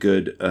really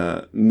good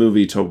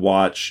movie to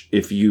watch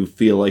if you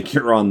feel like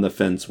you're on the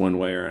fence one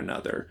way or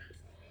another.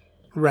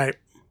 Right.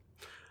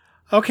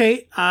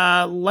 Okay,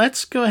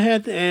 let's go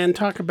ahead and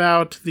talk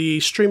about the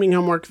streaming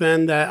homework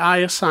then that I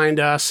assigned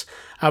us.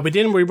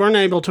 We weren't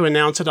able to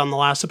announce it on the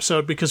last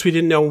episode because we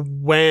didn't know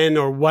when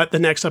or what the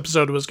next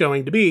episode was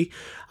going to be.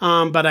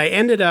 But I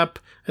ended up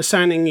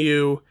assigning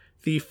you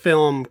the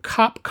film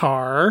Cop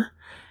Car.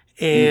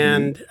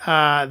 And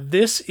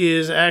this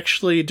is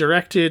actually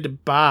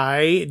directed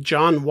by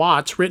John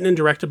Watts, written and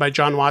directed by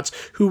John Watts,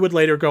 who would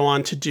later go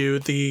on to do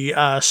the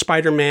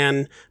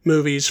Spider-Man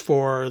movies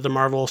for the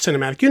Marvel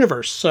Cinematic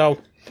Universe. So,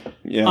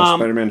 yeah,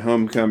 Spider-Man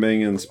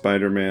Homecoming and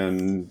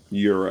Spider-Man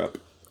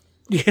Europe.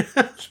 Yeah,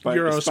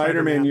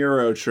 Spider-Man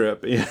Euro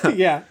trip. Yeah.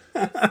 Yeah.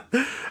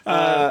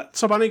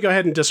 So why don't you go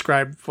ahead and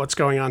describe what's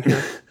going on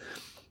here?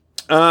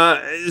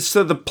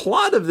 So the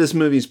plot of this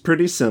movie is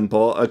pretty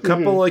simple. A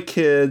couple of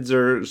kids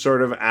are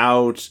sort of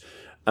out.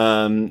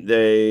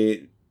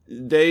 They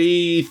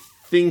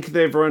think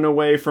they've run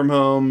away from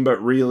home,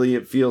 but really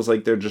it feels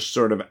like they're just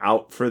sort of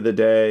out for the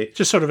day.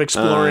 Just sort of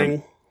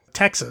exploring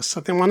Texas.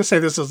 I want to say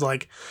this is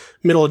like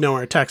middle of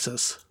nowhere,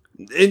 Texas.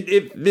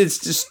 It's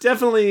just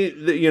definitely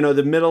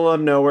the middle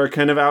of nowhere,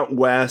 kind of out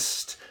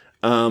west.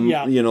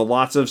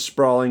 Lots of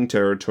sprawling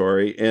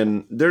territory,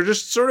 and they're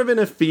just sort of in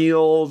a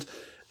field.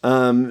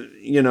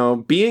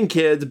 Being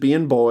kids,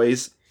 being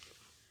boys,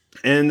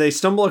 and they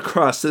stumble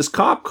across this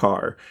cop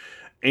car.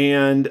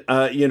 And,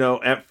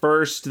 at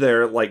first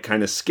they're like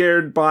kind of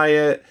scared by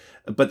it,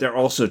 but they're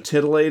also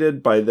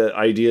titillated by the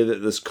idea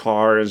that this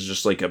car is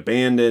just like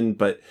abandoned.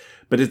 But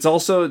it's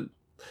also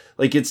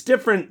like, it's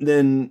different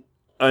than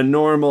a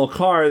normal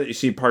car that you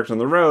see parked on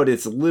the road.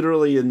 It's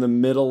literally in the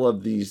middle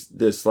of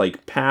this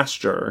like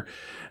pasture.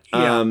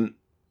 Yeah.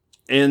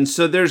 And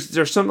so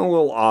there's something a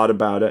little odd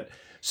about it.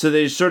 So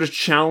they sort of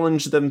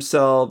challenge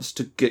themselves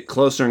to get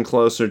closer and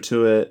closer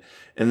to it,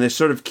 and they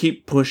sort of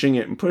keep pushing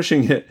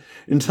it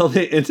until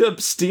they end up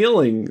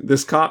stealing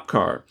this cop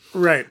car.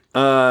 Right.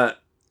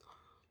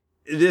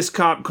 This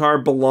cop car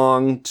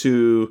belonged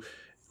to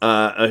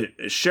a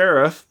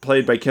sheriff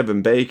played by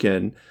Kevin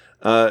Bacon,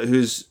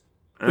 who's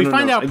we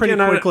find out pretty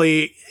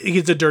quickly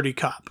he's a dirty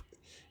cop.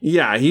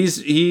 Yeah,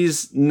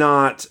 he's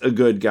not a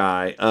good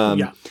guy.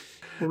 Yeah.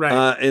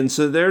 Right. And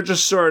so they're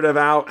just sort of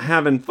out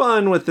having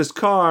fun with this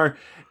car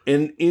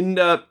and end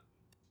up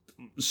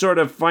sort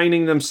of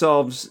finding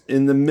themselves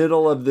in the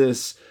middle of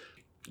this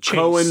Chase.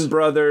 Coen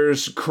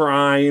Brothers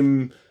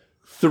crime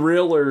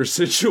thriller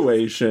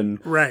situation.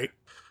 Right.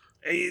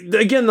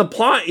 Again, the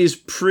plot is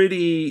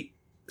pretty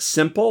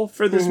simple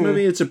for this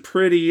movie. It's a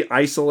pretty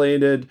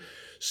isolated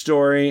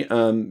story.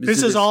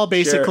 This is all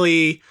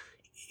basically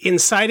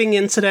inciting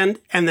incident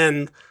and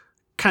then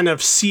kind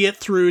of see it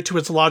through to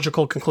its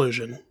logical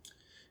conclusion.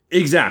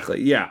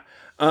 Exactly, yeah.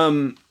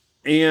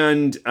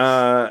 And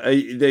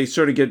they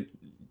sort of get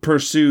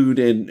pursued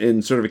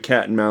in sort of a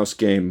cat and mouse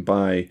game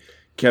by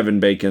Kevin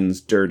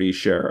Bacon's dirty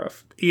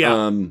sheriff.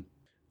 Yeah.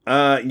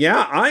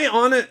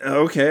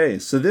 Okay,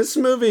 so this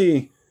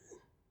movie's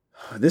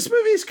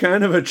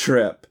kind of a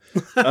trip.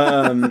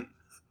 I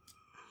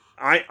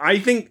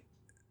think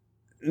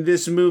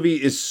this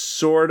movie is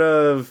sort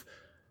of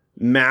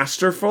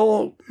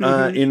masterful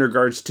in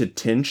regards to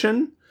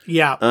tension.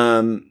 Yeah.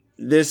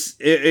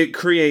 It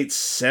creates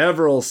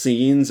several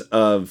scenes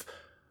of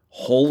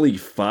holy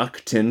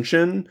fuck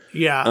tension.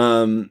 Yeah.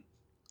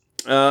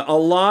 A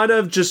lot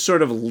of just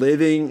sort of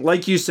living,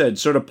 like you said,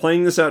 sort of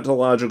playing this out to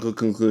logical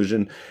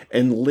conclusion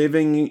and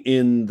living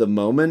in the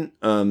moment.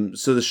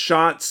 So the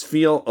shots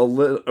feel a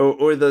little,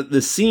 or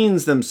the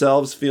scenes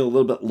themselves feel a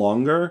little bit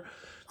longer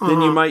than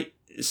you might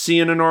see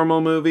in a normal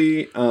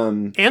movie.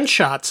 And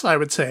shots, I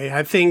would say.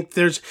 I think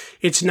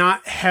it's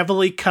not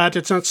heavily cut.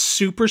 It's not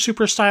super,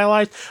 super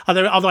stylized.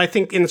 Although I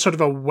think in sort of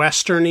a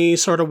westerny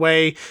sort of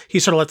way, he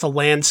sort of lets a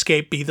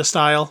landscape be the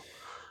style.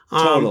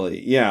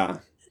 Totally. Yeah.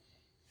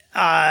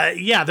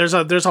 There's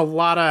a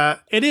lot of,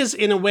 it is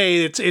in a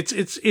way,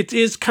 it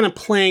is kind of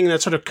playing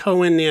that sort of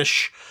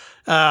Coen-ish,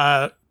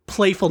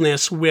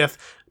 playfulness with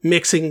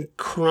mixing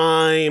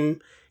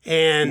crime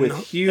and with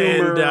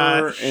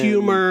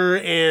humor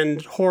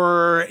and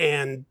horror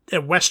and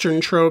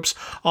Western tropes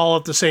all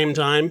at the same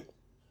time.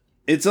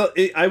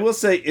 I will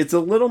say it's a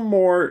little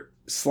more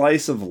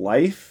slice of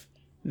life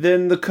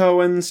than the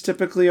Coens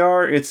typically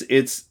are.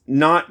 It's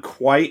not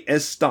quite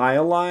as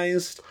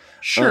stylized.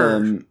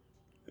 Sure.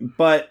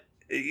 But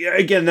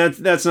again,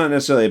 that's not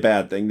necessarily a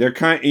bad thing. They're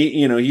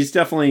he's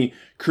definitely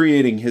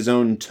creating his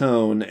own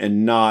tone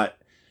and not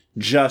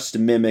just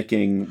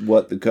mimicking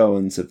what the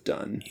Coens have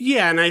done.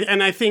 Yeah,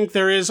 and I think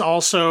there is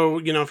also,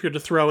 if you're to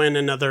throw in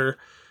another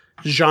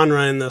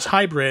genre in this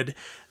hybrid,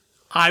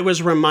 I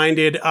was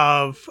reminded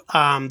of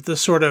the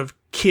sort of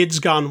Kids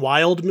Gone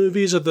Wild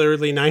movies of the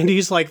early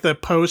 90s, like the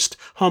post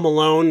Home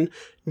Alone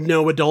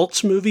no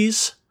adults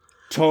movies.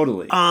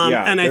 Totally.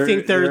 And I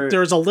think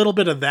there's a little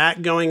bit of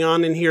that going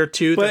on in here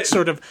too. But it's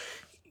sort of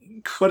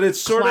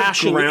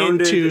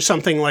grounded into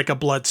something like a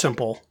Blood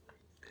Simple.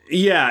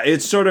 Yeah,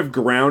 it's sort of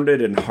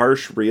grounded in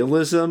harsh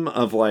realism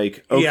of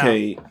like,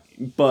 okay,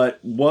 but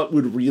what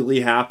would really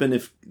happen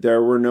if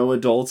there were no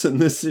adults in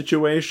this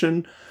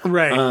situation?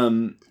 Right.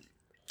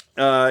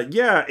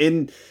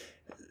 And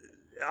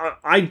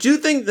I do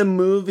think the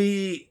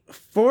movie,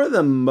 for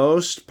the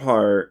most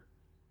part,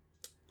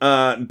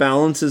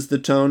 balances the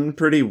tone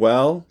pretty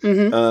well.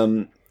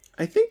 Mm-hmm.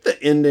 I think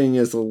the ending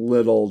is a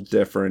little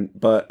different,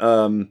 but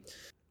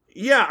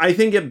yeah, I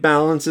think it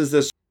balances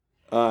this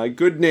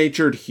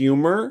good-natured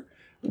humor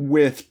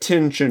with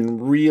tension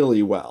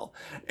really well.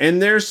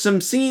 And there's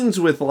some scenes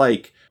with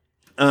like,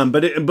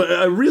 but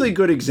a really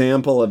good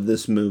example of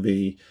this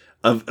movie,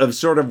 of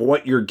sort of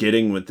what you're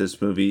getting with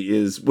this movie,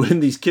 is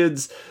when these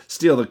kids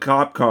steal the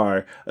cop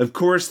car. Of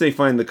course, they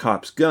find the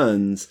cops'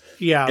 guns,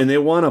 and they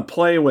want to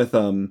play with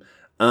them.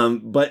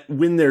 But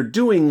when they're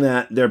doing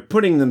that, they're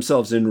putting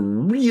themselves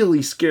in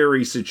really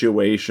scary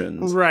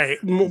situations.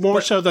 Right.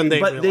 More so than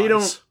they realize. They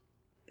don't.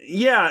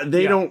 Yeah,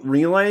 they don't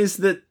realize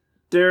that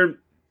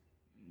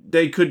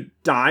they could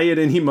die at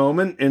any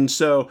moment, and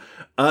so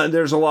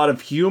there's a lot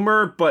of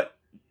humor, but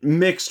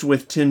mixed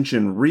with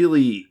tension,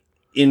 really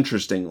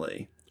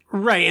interestingly.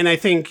 Right, and I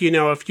think,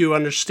 if you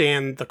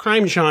understand the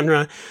crime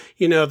genre,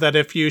 that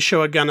if you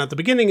show a gun at the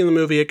beginning of the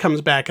movie, it comes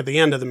back at the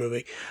end of the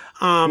movie.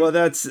 Well,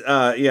 that's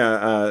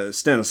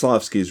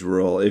Stanislavski's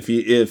rule. If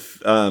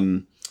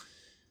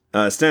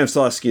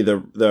Stanislavski,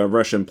 the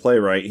Russian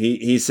playwright,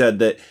 he said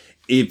that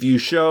if you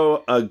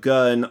show a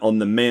gun on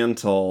the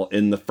mantle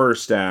in the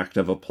first act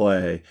of a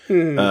play,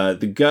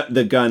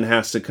 the gun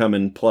has to come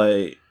and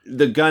play.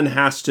 The gun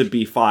has to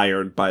be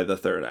fired by the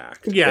third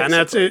act. Yeah,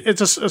 basically. And it's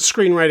a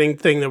screenwriting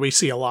thing that we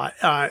see a lot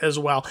as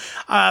well.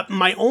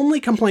 My only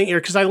complaint here,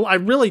 because I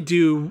really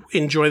do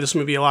enjoy this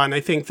movie a lot, and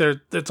I think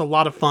it's a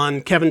lot of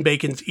fun. Kevin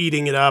Bacon's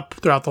eating it up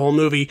throughout the whole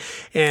movie,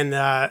 and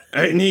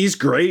he's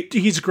great.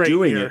 He's great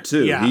doing here. It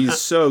too. Yeah. He's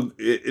so.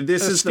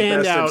 This is the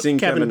best I've seen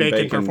Kevin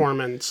Bacon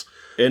performance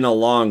in a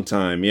long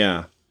time.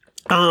 Yeah.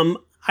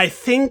 I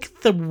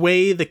think the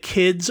way the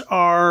kids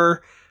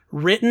are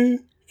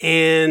written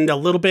and a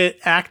little bit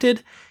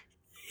acted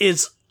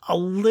is a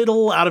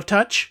little out of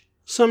touch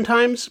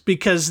sometimes,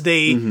 because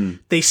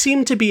they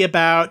seem to be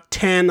about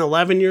 10,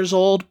 11 years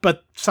old,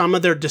 but some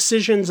of their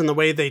decisions and the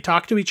way they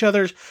talk to each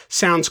other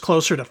sounds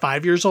closer to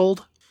 5 years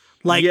old.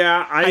 Like,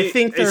 yeah, I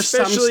think there's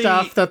some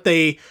stuff that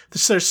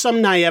there's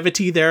some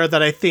naivety there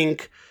that I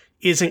think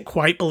isn't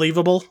quite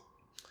believable.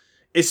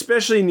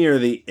 Especially near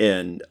the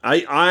end.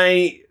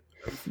 I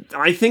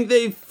think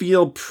they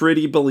feel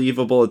pretty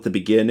believable at the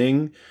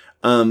beginning.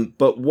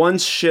 But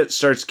once shit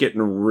starts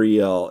getting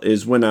real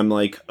is when I'm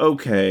like,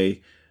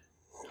 okay,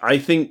 I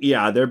think,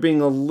 they're being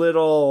a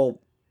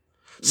little...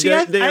 See,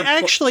 I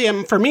actually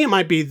am, for me, it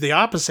might be the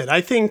opposite.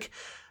 I think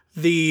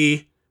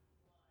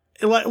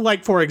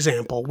like, for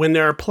example, when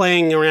they're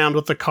playing around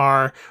with the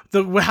car,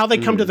 how they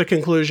come to the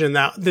conclusion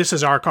that this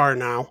is our car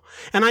now.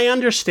 And I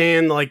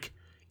understand, like,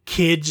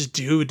 kids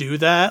do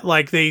that.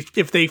 Like,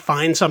 if they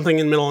find something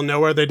in the middle of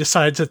nowhere, they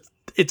decide that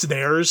it's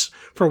theirs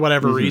for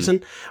whatever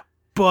reason.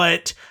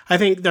 But I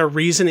think their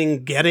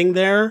reasoning getting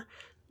there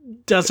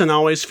doesn't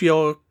always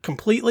feel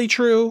completely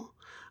true.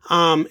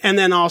 And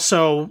then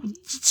also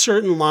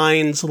certain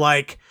lines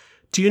like,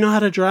 do you know how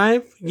to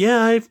drive?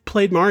 Yeah, I've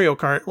played Mario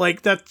Kart.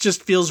 Like, that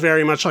just feels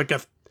very much like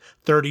a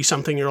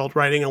 30-something-year-old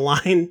writing a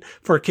line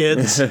for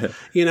kids.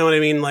 You know what I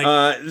mean? Like,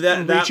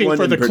 reaching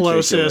for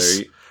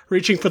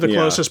the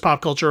closest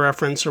pop culture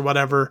reference or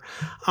whatever.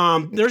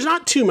 There's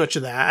not too much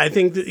of that. I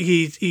think that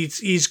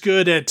he's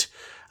good at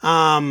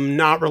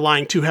not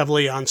relying too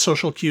heavily on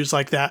social cues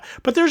like that.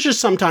 But there's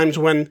just sometimes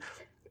when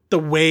the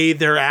way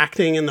they're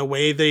acting and the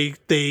way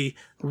they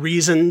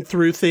reason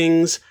through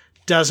things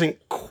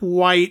doesn't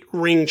quite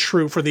ring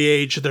true for the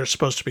age they're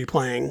supposed to be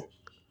playing.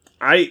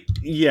 I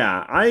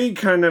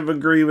kind of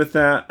agree with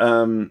that.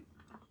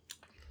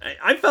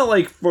 I felt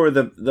like for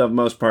the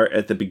most part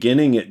at the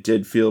beginning it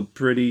did feel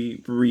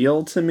pretty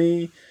real to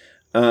me.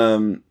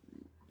 But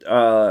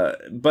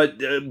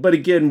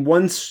again,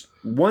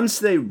 once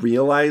they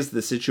realize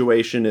the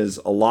situation is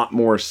a lot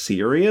more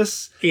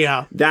serious,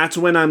 that's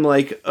when I'm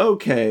like,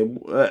 okay,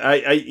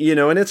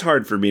 and it's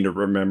hard for me to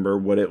remember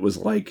what it was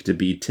like to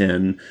be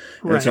 10.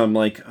 Right. And so I'm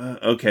like,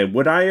 okay,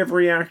 would I have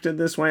reacted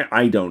this way?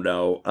 I don't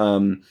know.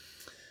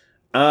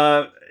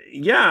 But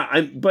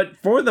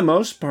for the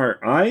most part,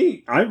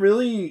 I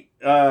really,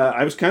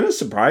 I was kind of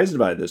surprised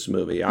by this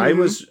movie. Mm-hmm. I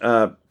was,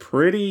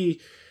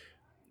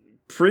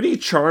 pretty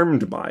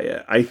charmed by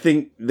it. I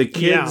think the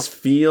kids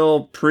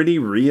feel pretty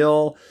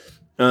real.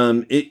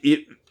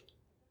 It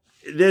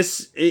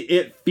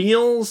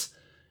feels,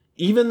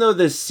 even though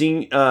the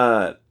scene,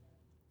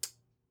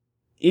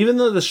 even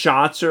though the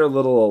shots are a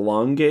little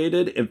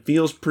elongated, it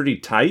feels pretty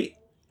tight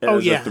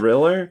as a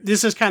thriller.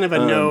 This is kind of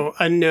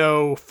a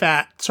no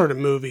fat sort of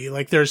movie.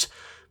 Like there's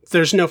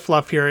no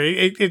fluff here.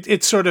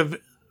 It's sort of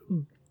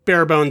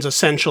bare bones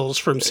essentials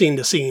from scene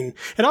to scene.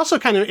 It also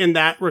kind of, in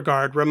that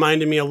regard,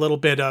 reminded me a little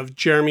bit of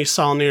Jeremy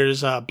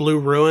Saulnier's Blue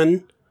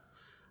Ruin.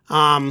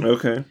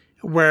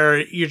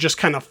 Where you're just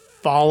kind of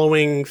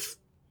following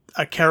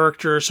a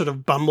character sort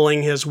of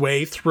bumbling his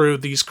way through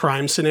these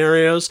crime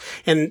scenarios.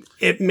 And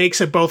it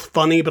makes it both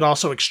funny, but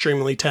also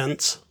extremely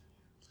tense.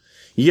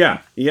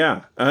 Yeah.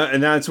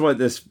 And that's what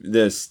this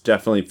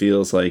definitely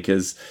feels like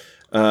is,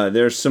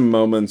 There's some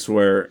moments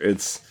where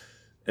it's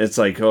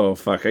like, oh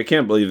fuck, I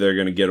can't believe they're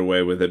going to get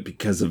away with it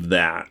because of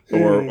that,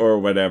 or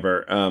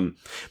whatever.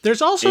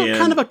 There's also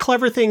kind of a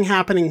clever thing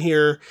happening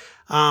here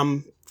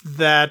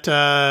that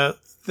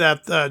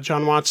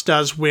John Watts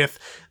does with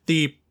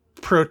the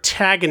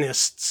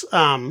protagonists,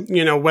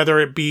 whether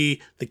it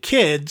be the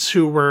kids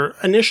who we're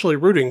initially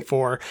rooting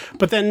for,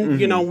 but then,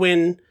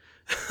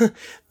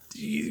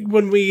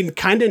 when we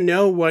kind of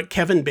know what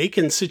Kevin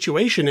Bacon's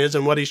situation is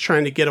and what he's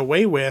trying to get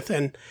away with,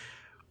 and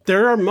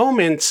there are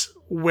moments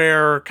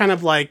where kind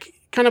of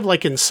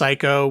like in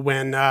Psycho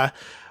when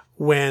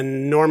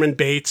Norman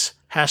Bates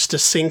has to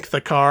sink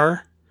the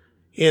car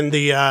in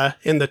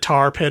the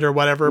tar pit or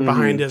whatever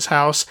behind his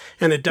house,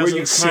 and it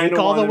doesn't sink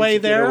all the way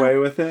there. Get away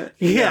with it,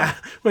 yeah.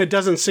 When it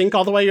doesn't sink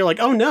all the way, you're like,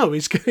 oh no,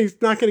 he's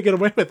not going to get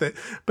away with it.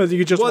 But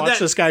you just watch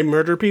this guy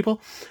murder people.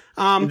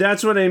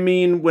 That's what I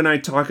mean when I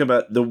talk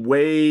about the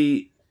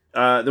way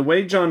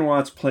John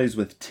Watts plays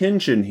with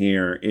tension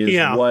here is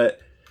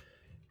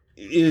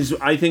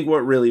I think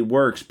what really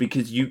works,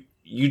 because you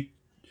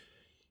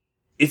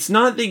it's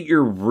not that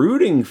you're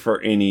rooting for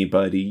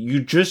anybody,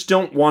 you just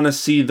don't want to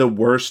see the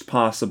worst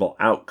possible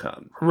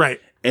outcome.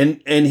 Right.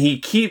 And he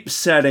keeps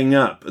setting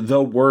up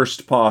the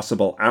worst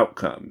possible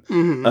outcome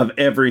of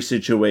every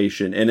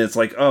situation, and it's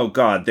like, oh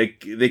god,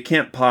 they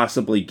can't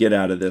possibly get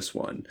out of this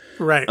one.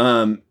 Right.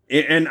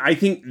 And I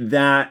think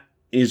that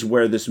is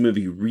where this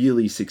movie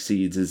really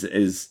succeeds,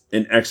 is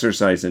an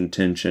exercise in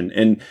tension.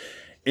 And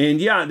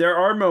yeah, there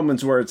are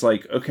moments where it's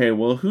like, okay,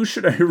 well, who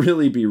should I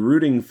really be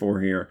rooting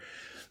for here?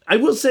 I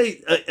will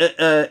say,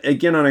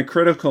 again, on a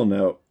critical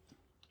note,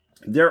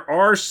 there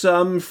are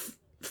some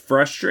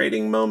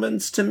frustrating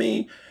moments to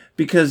me,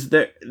 because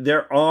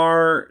there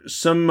are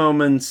some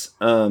moments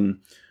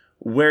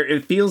where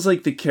it feels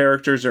like the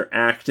characters are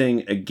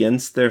acting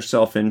against their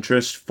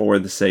self-interest for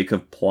the sake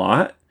of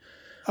plot.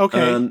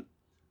 Okay.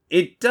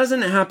 It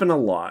doesn't happen a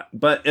lot,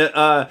 but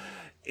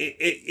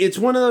it's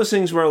one of those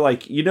things where,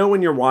 like,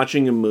 when you're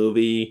watching a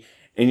movie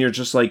and you're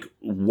just like,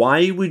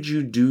 why would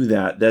you do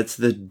that? That's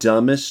the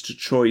dumbest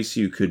choice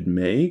you could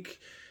make.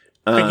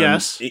 I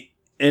guess.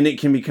 And it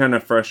can be kind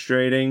of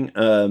frustrating.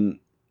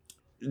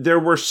 There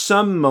were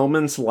some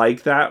moments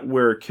like that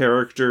where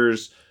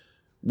characters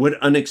would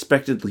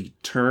unexpectedly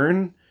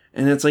turn,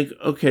 and it's like,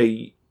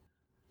 okay,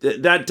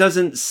 that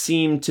doesn't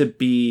seem to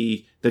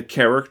be the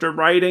character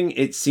writing.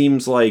 It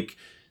seems like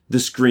the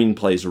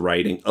screenplay's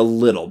writing a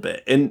little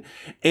bit. And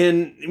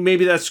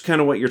maybe that's kind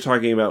of what you're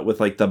talking about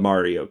with, like, the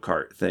Mario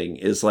Kart thing,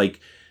 is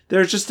like,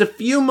 there's just a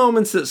few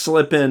moments that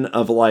slip in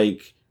of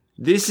like,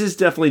 this is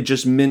definitely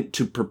just meant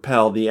to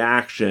propel the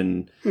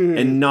action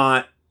and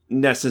not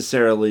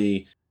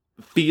necessarily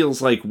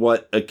feels like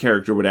what a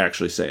character would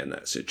actually say in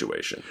that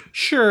situation.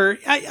 Sure.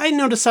 I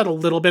noticed that a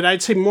little bit.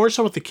 I'd say more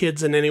so with the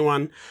kids than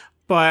anyone.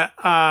 But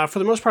for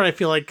the most part, I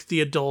feel like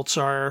the adults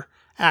are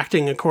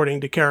acting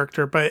according to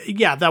character. But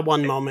yeah, that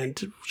one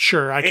moment,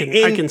 sure, I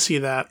can see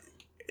that.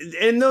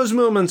 And those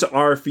moments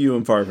are few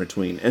and far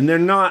between, and they're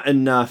not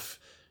enough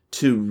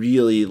to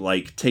really,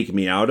 like, take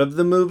me out of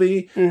the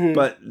movie.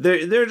 But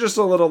they're just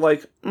a little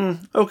like,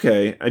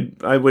 okay,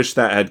 I wish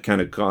that had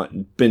kind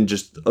of been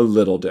just a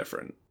little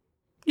different.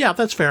 Yeah,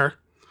 that's fair.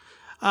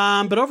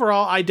 But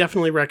overall, I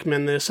definitely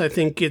recommend this. I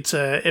think it's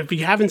if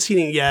you haven't seen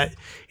it yet,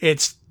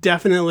 it's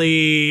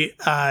definitely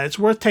it's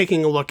worth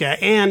taking a look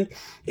at. And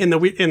in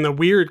the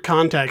weird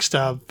context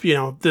of,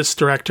 this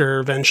director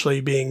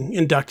eventually being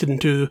inducted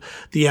into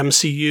the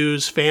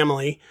MCU's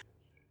family,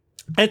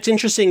 it's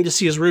interesting to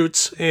see his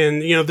roots.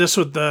 And this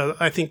was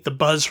I think the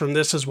buzz from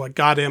this is what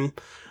got him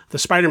the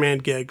Spider-Man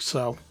gig.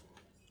 So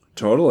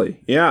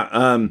totally,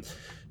 yeah.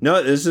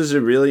 No, this is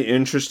a really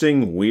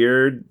interesting,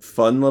 weird,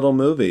 fun little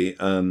movie.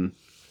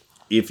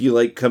 If you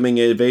like coming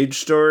of age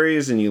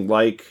stories and you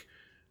like,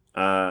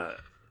 crime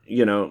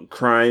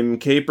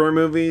caper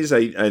movies,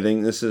 I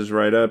think this is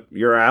right up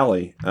your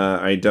alley.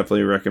 I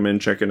definitely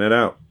recommend checking it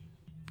out.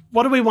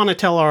 What do we want to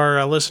tell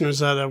our listeners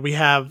that we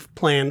have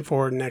planned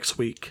for next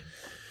week?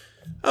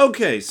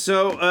 Okay,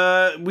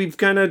 so we've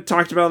kind of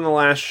talked about in the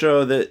last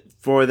show that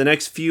for the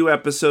next few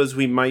episodes,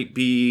 we might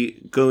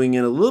be going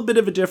in a little bit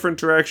of a different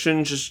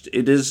direction. Just,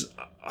 it is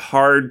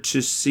hard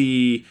to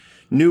see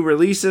new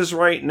releases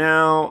right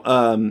now.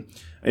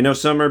 I know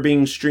some are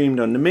being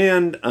streamed on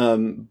demand,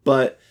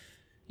 but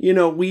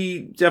we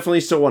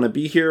definitely still want to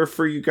be here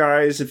for you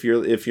guys if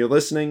you're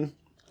listening.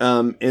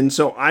 And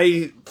so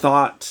I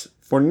thought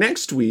for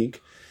next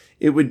week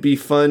it would be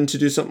fun to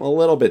do something a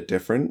little bit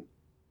different.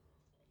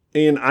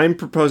 And I'm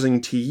proposing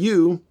to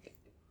you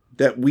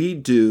that we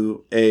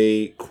do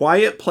a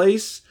Quiet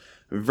Place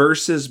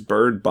versus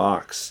Bird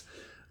Box.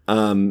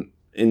 And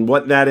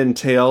what that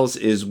entails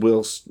is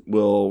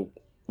we'll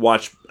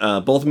watch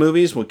both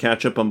movies. We'll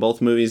catch up on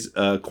both movies.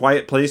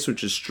 Quiet Place,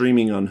 which is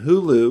streaming on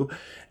Hulu,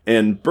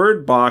 and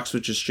Bird Box,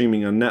 which is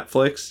streaming on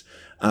Netflix.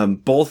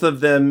 Both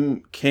of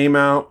them came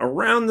out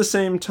around the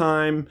same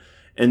time,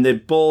 and they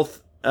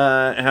both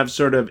have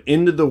sort of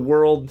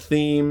end-of-the-world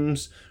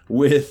themes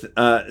with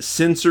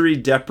sensory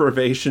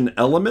deprivation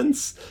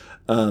elements.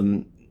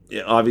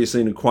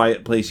 obviously in A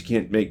Quiet Place you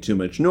can't make too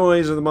much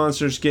noise or the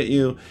monsters get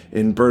you.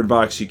 In Bird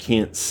Box you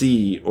can't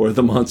see or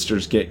the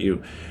monsters get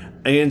you.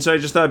 And so I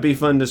just thought it'd be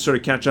fun to sort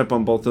of catch up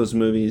on both those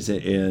movies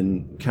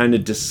and kind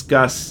of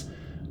discuss,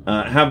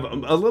 have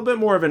a little bit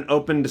more of an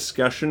open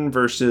discussion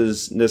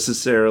versus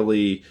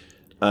necessarily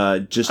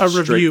just a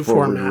review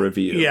format.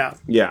 Review.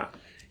 Yeah.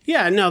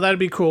 Yeah, no, that'd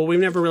be cool. We've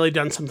never really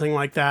done something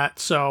like that.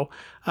 So,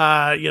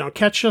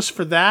 catch us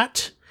for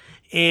that.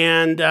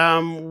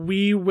 And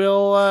we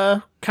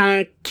will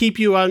kind of keep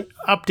you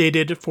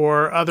updated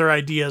for other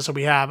ideas that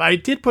we have. I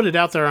did put it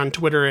out there on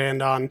Twitter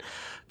and on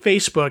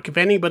Facebook. If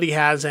anybody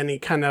has any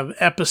kind of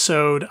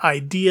episode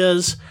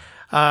ideas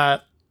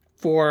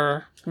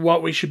for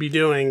what we should be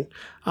doing,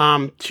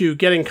 to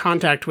get in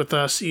contact with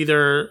us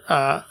either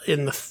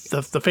in the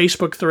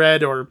Facebook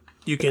thread, or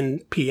you can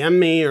PM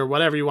me or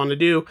whatever you want to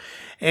do,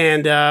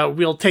 and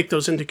we'll take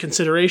those into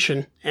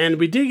consideration. And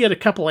we did get a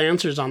couple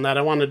answers on that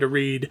I wanted to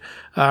read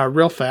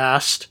real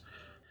fast.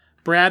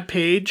 Brad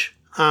Page,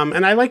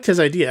 and I liked his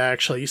idea,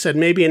 actually. He said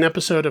maybe an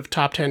episode of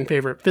top 10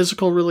 favorite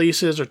physical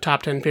releases or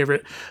top 10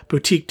 favorite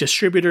boutique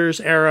distributors,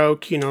 Arrow,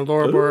 Kino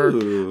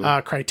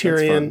Lorber,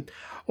 Criterion,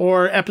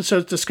 or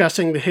episodes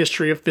discussing the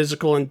history of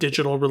physical and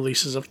digital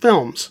releases of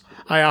films.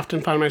 I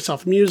often find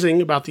myself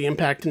musing about the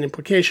impact and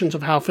implications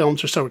of how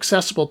films are so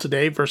accessible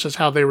today versus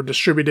how they were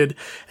distributed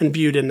and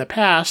viewed in the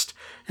past,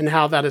 and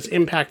how that has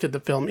impacted the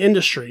film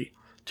industry.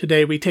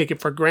 Today, we take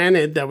it for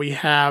granted that we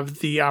have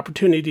the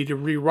opportunity to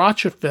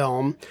rewatch a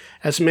film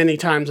as many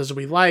times as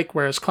we like,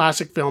 whereas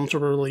classic films were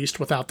released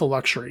without the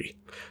luxury.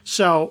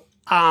 So,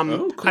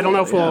 cool. I don't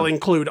know if we'll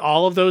include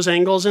all of those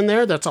angles in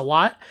there. That's a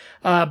lot.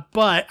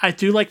 But I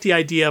do like the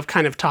idea of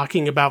kind of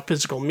talking about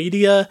physical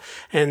media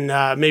and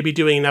maybe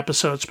doing an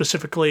episode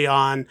specifically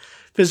on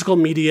physical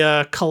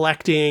media,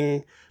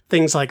 collecting,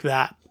 things like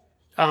that.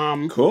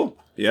 Cool.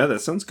 Yeah,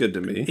 that sounds good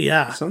to me.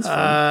 Yeah. That sounds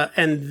fun.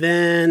 And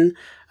then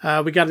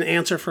we got an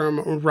answer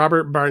from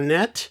Robert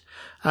Barnett,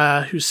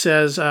 who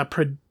says,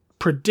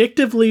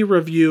 predictively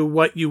review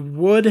what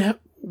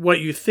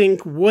you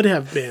think would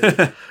have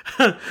been.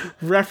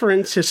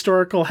 Reference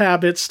historical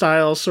habits,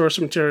 styles, source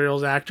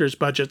materials, actors,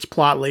 budgets,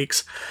 plot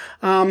leaks.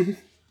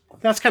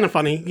 That's kind of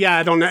funny. Yeah,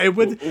 I don't know. It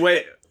would.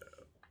 Wait,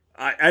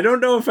 I don't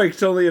know if I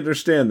totally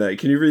understand that.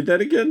 Can you read that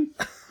again?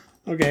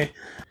 Okay.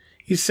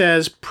 He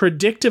says,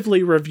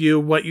 predictively review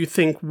what you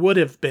think would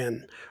have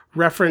been.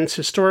 Reference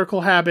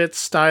historical habits,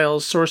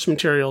 styles, source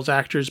materials,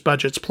 actors,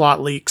 budgets,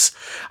 plot leaks.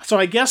 So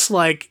I guess,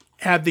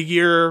 had the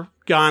year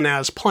gone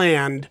as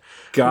planned.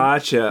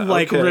 Gotcha.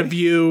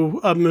 Review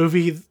a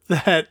movie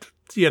that,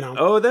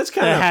 that's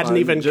kind of hadn't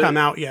even come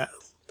out yet.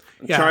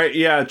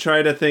 Yeah.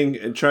 Try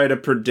to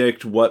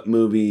predict what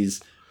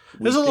movies.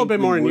 There's a little bit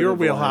more in your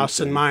wheelhouse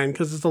than mine,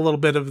 because it's a little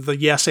bit of the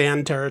yes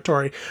and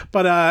territory.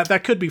 But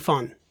that could be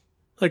fun.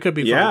 That could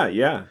be fun.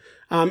 Yeah.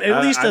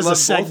 At least as a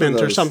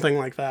segment or something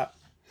like that.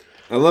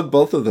 I love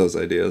both of those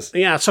ideas.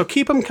 Yeah, so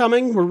keep them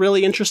coming. We're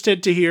really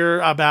interested to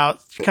hear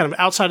about kind of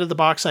outside of the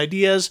box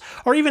ideas,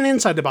 or even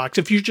inside the box.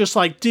 If you're just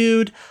like,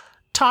 dude,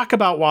 talk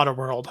about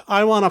Waterworld.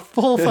 I want a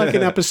full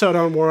fucking episode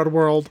on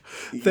Waterworld.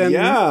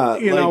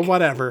 Then,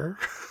 whatever.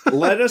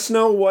 Let us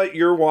know what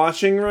you're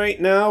watching right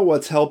now,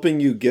 what's helping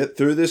you get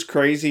through this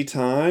crazy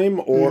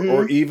time,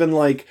 or even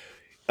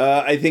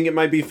I think it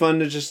might be fun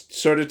to just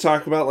sort of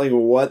talk about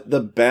what the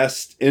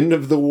best end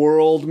of the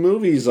world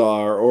movies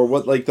are, or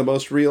what the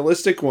most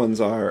realistic ones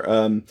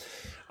are.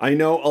 I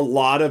know a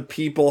lot of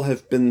people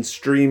have been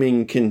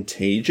streaming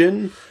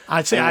Contagion.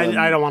 I'd say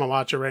I don't want to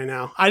watch it right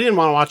now. I didn't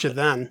want to watch it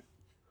then.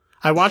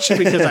 I watched it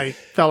because I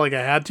felt like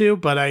I had to,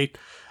 but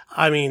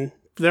I mean,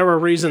 there were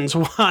reasons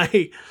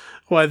why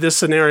this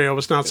scenario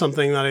was not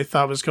something that I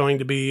thought was going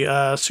to be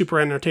a super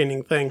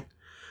entertaining thing.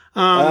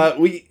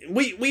 Me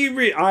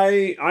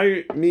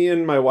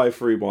and my wife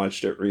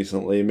rewatched it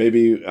recently.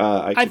 Maybe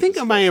I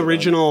think my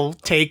original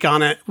take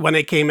on it when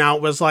it came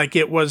out was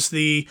it was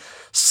the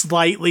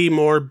slightly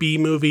more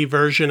B-movie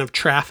version of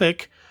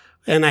Traffic,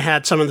 and I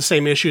had some of the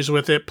same issues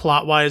with it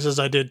plot-wise as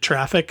I did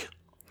Traffic.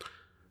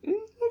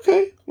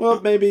 Okay,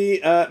 well maybe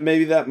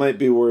that might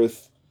be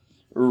worth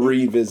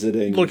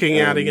revisiting, looking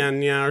at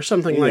again, or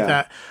something like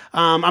that.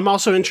 I'm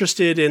also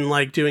interested in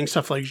doing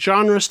stuff like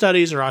genre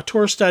studies or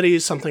auteur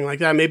studies, something like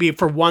that. Maybe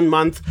for 1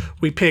 month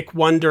we pick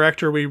one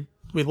director we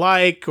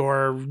like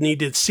or need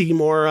to see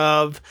more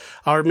of,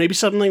 or maybe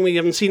something we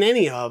haven't seen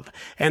any of,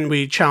 and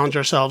we challenge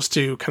ourselves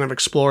to kind of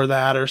explore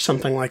that or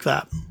something like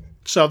that.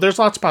 So there's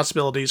lots of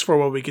possibilities for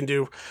what we can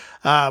do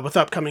with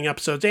upcoming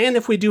episodes. And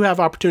if we do have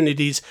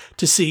opportunities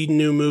to see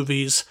new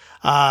movies,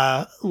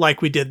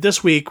 like we did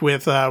this week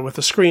with a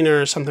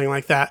screener or something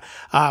like that,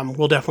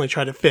 we'll definitely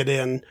try to fit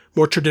in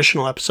more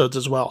traditional episodes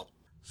as well.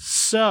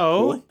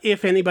 So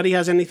if anybody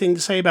has anything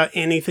to say about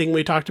anything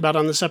we talked about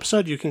on this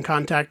episode, you can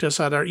contact us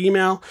at our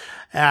email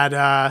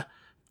at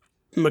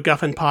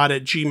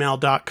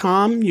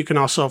MacGuffinPod@gmail.com. You can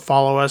also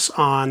follow us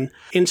on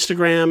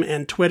Instagram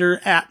and Twitter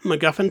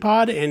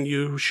 @MacGuffinPod, and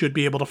you should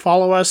be able to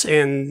follow us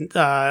and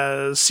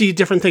see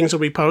different things that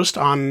we post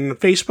on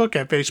Facebook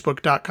at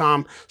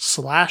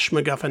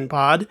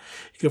Facebook.com/MacGuffinPod.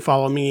 You can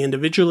follow me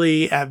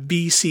individually at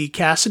VC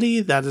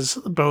Cassidy. That is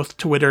both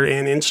Twitter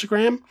and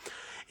Instagram.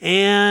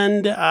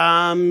 And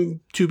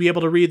to be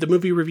able to read the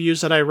movie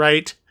reviews that I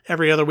write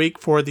every other week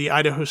for the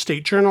Idaho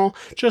State Journal,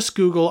 just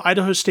Google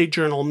Idaho State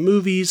Journal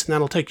Movies, and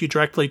that'll take you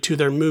directly to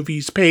their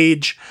movies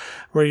page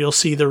where you'll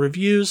see the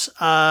reviews.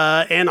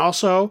 And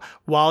also,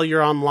 while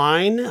you're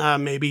online,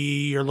 maybe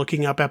you're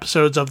looking up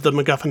episodes of the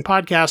MacGuffin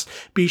podcast,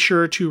 be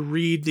sure to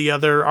read the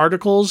other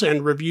articles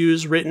and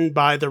reviews written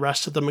by the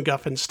rest of the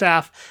MacGuffin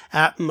staff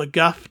at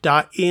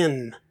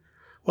MacGuff.in.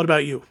 What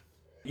about you?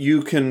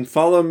 You can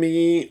follow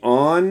me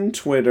on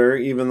Twitter,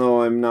 even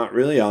though I'm not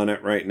really on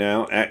it right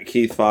now, at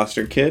Keith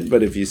Foster Kid.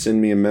 But if you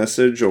send me a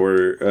message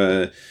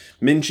or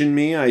mention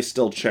me, I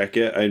still check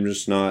it. I'm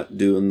just not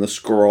doing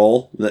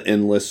the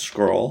endless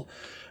scroll.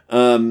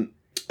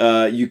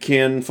 You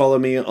can follow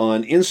me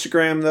on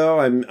Instagram, though.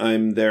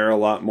 I'm there a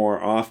lot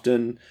more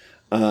often.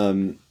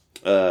 Again,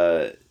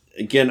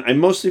 I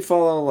mostly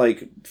follow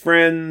like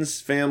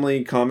friends,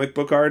 family, comic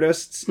book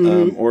artists,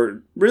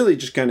 or really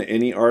just kind of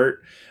any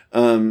art.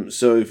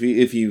 So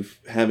if you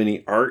have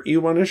any art you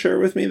want to share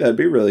with me, that'd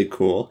be really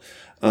cool.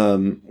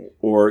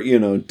 Or,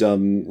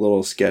 dumb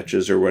little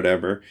sketches or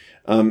whatever.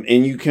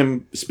 And you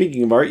can,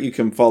 speaking of art, you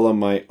can follow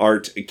my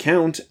art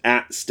account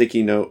at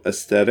Sticky Note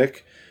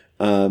Aesthetic.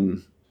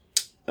 Where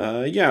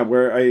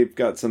I've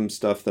got some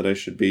stuff that I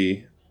should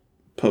be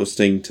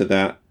posting to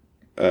that,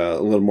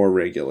 a little more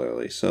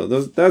regularly. So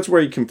that's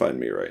where you can find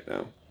me right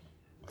now.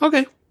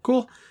 Okay,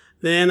 cool.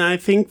 Then I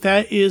think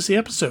that is the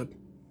episode.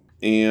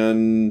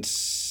 And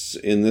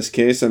in this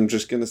case, I'm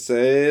just going to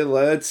say,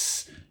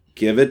 let's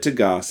give it to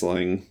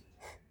Gosling.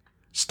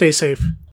 Stay safe.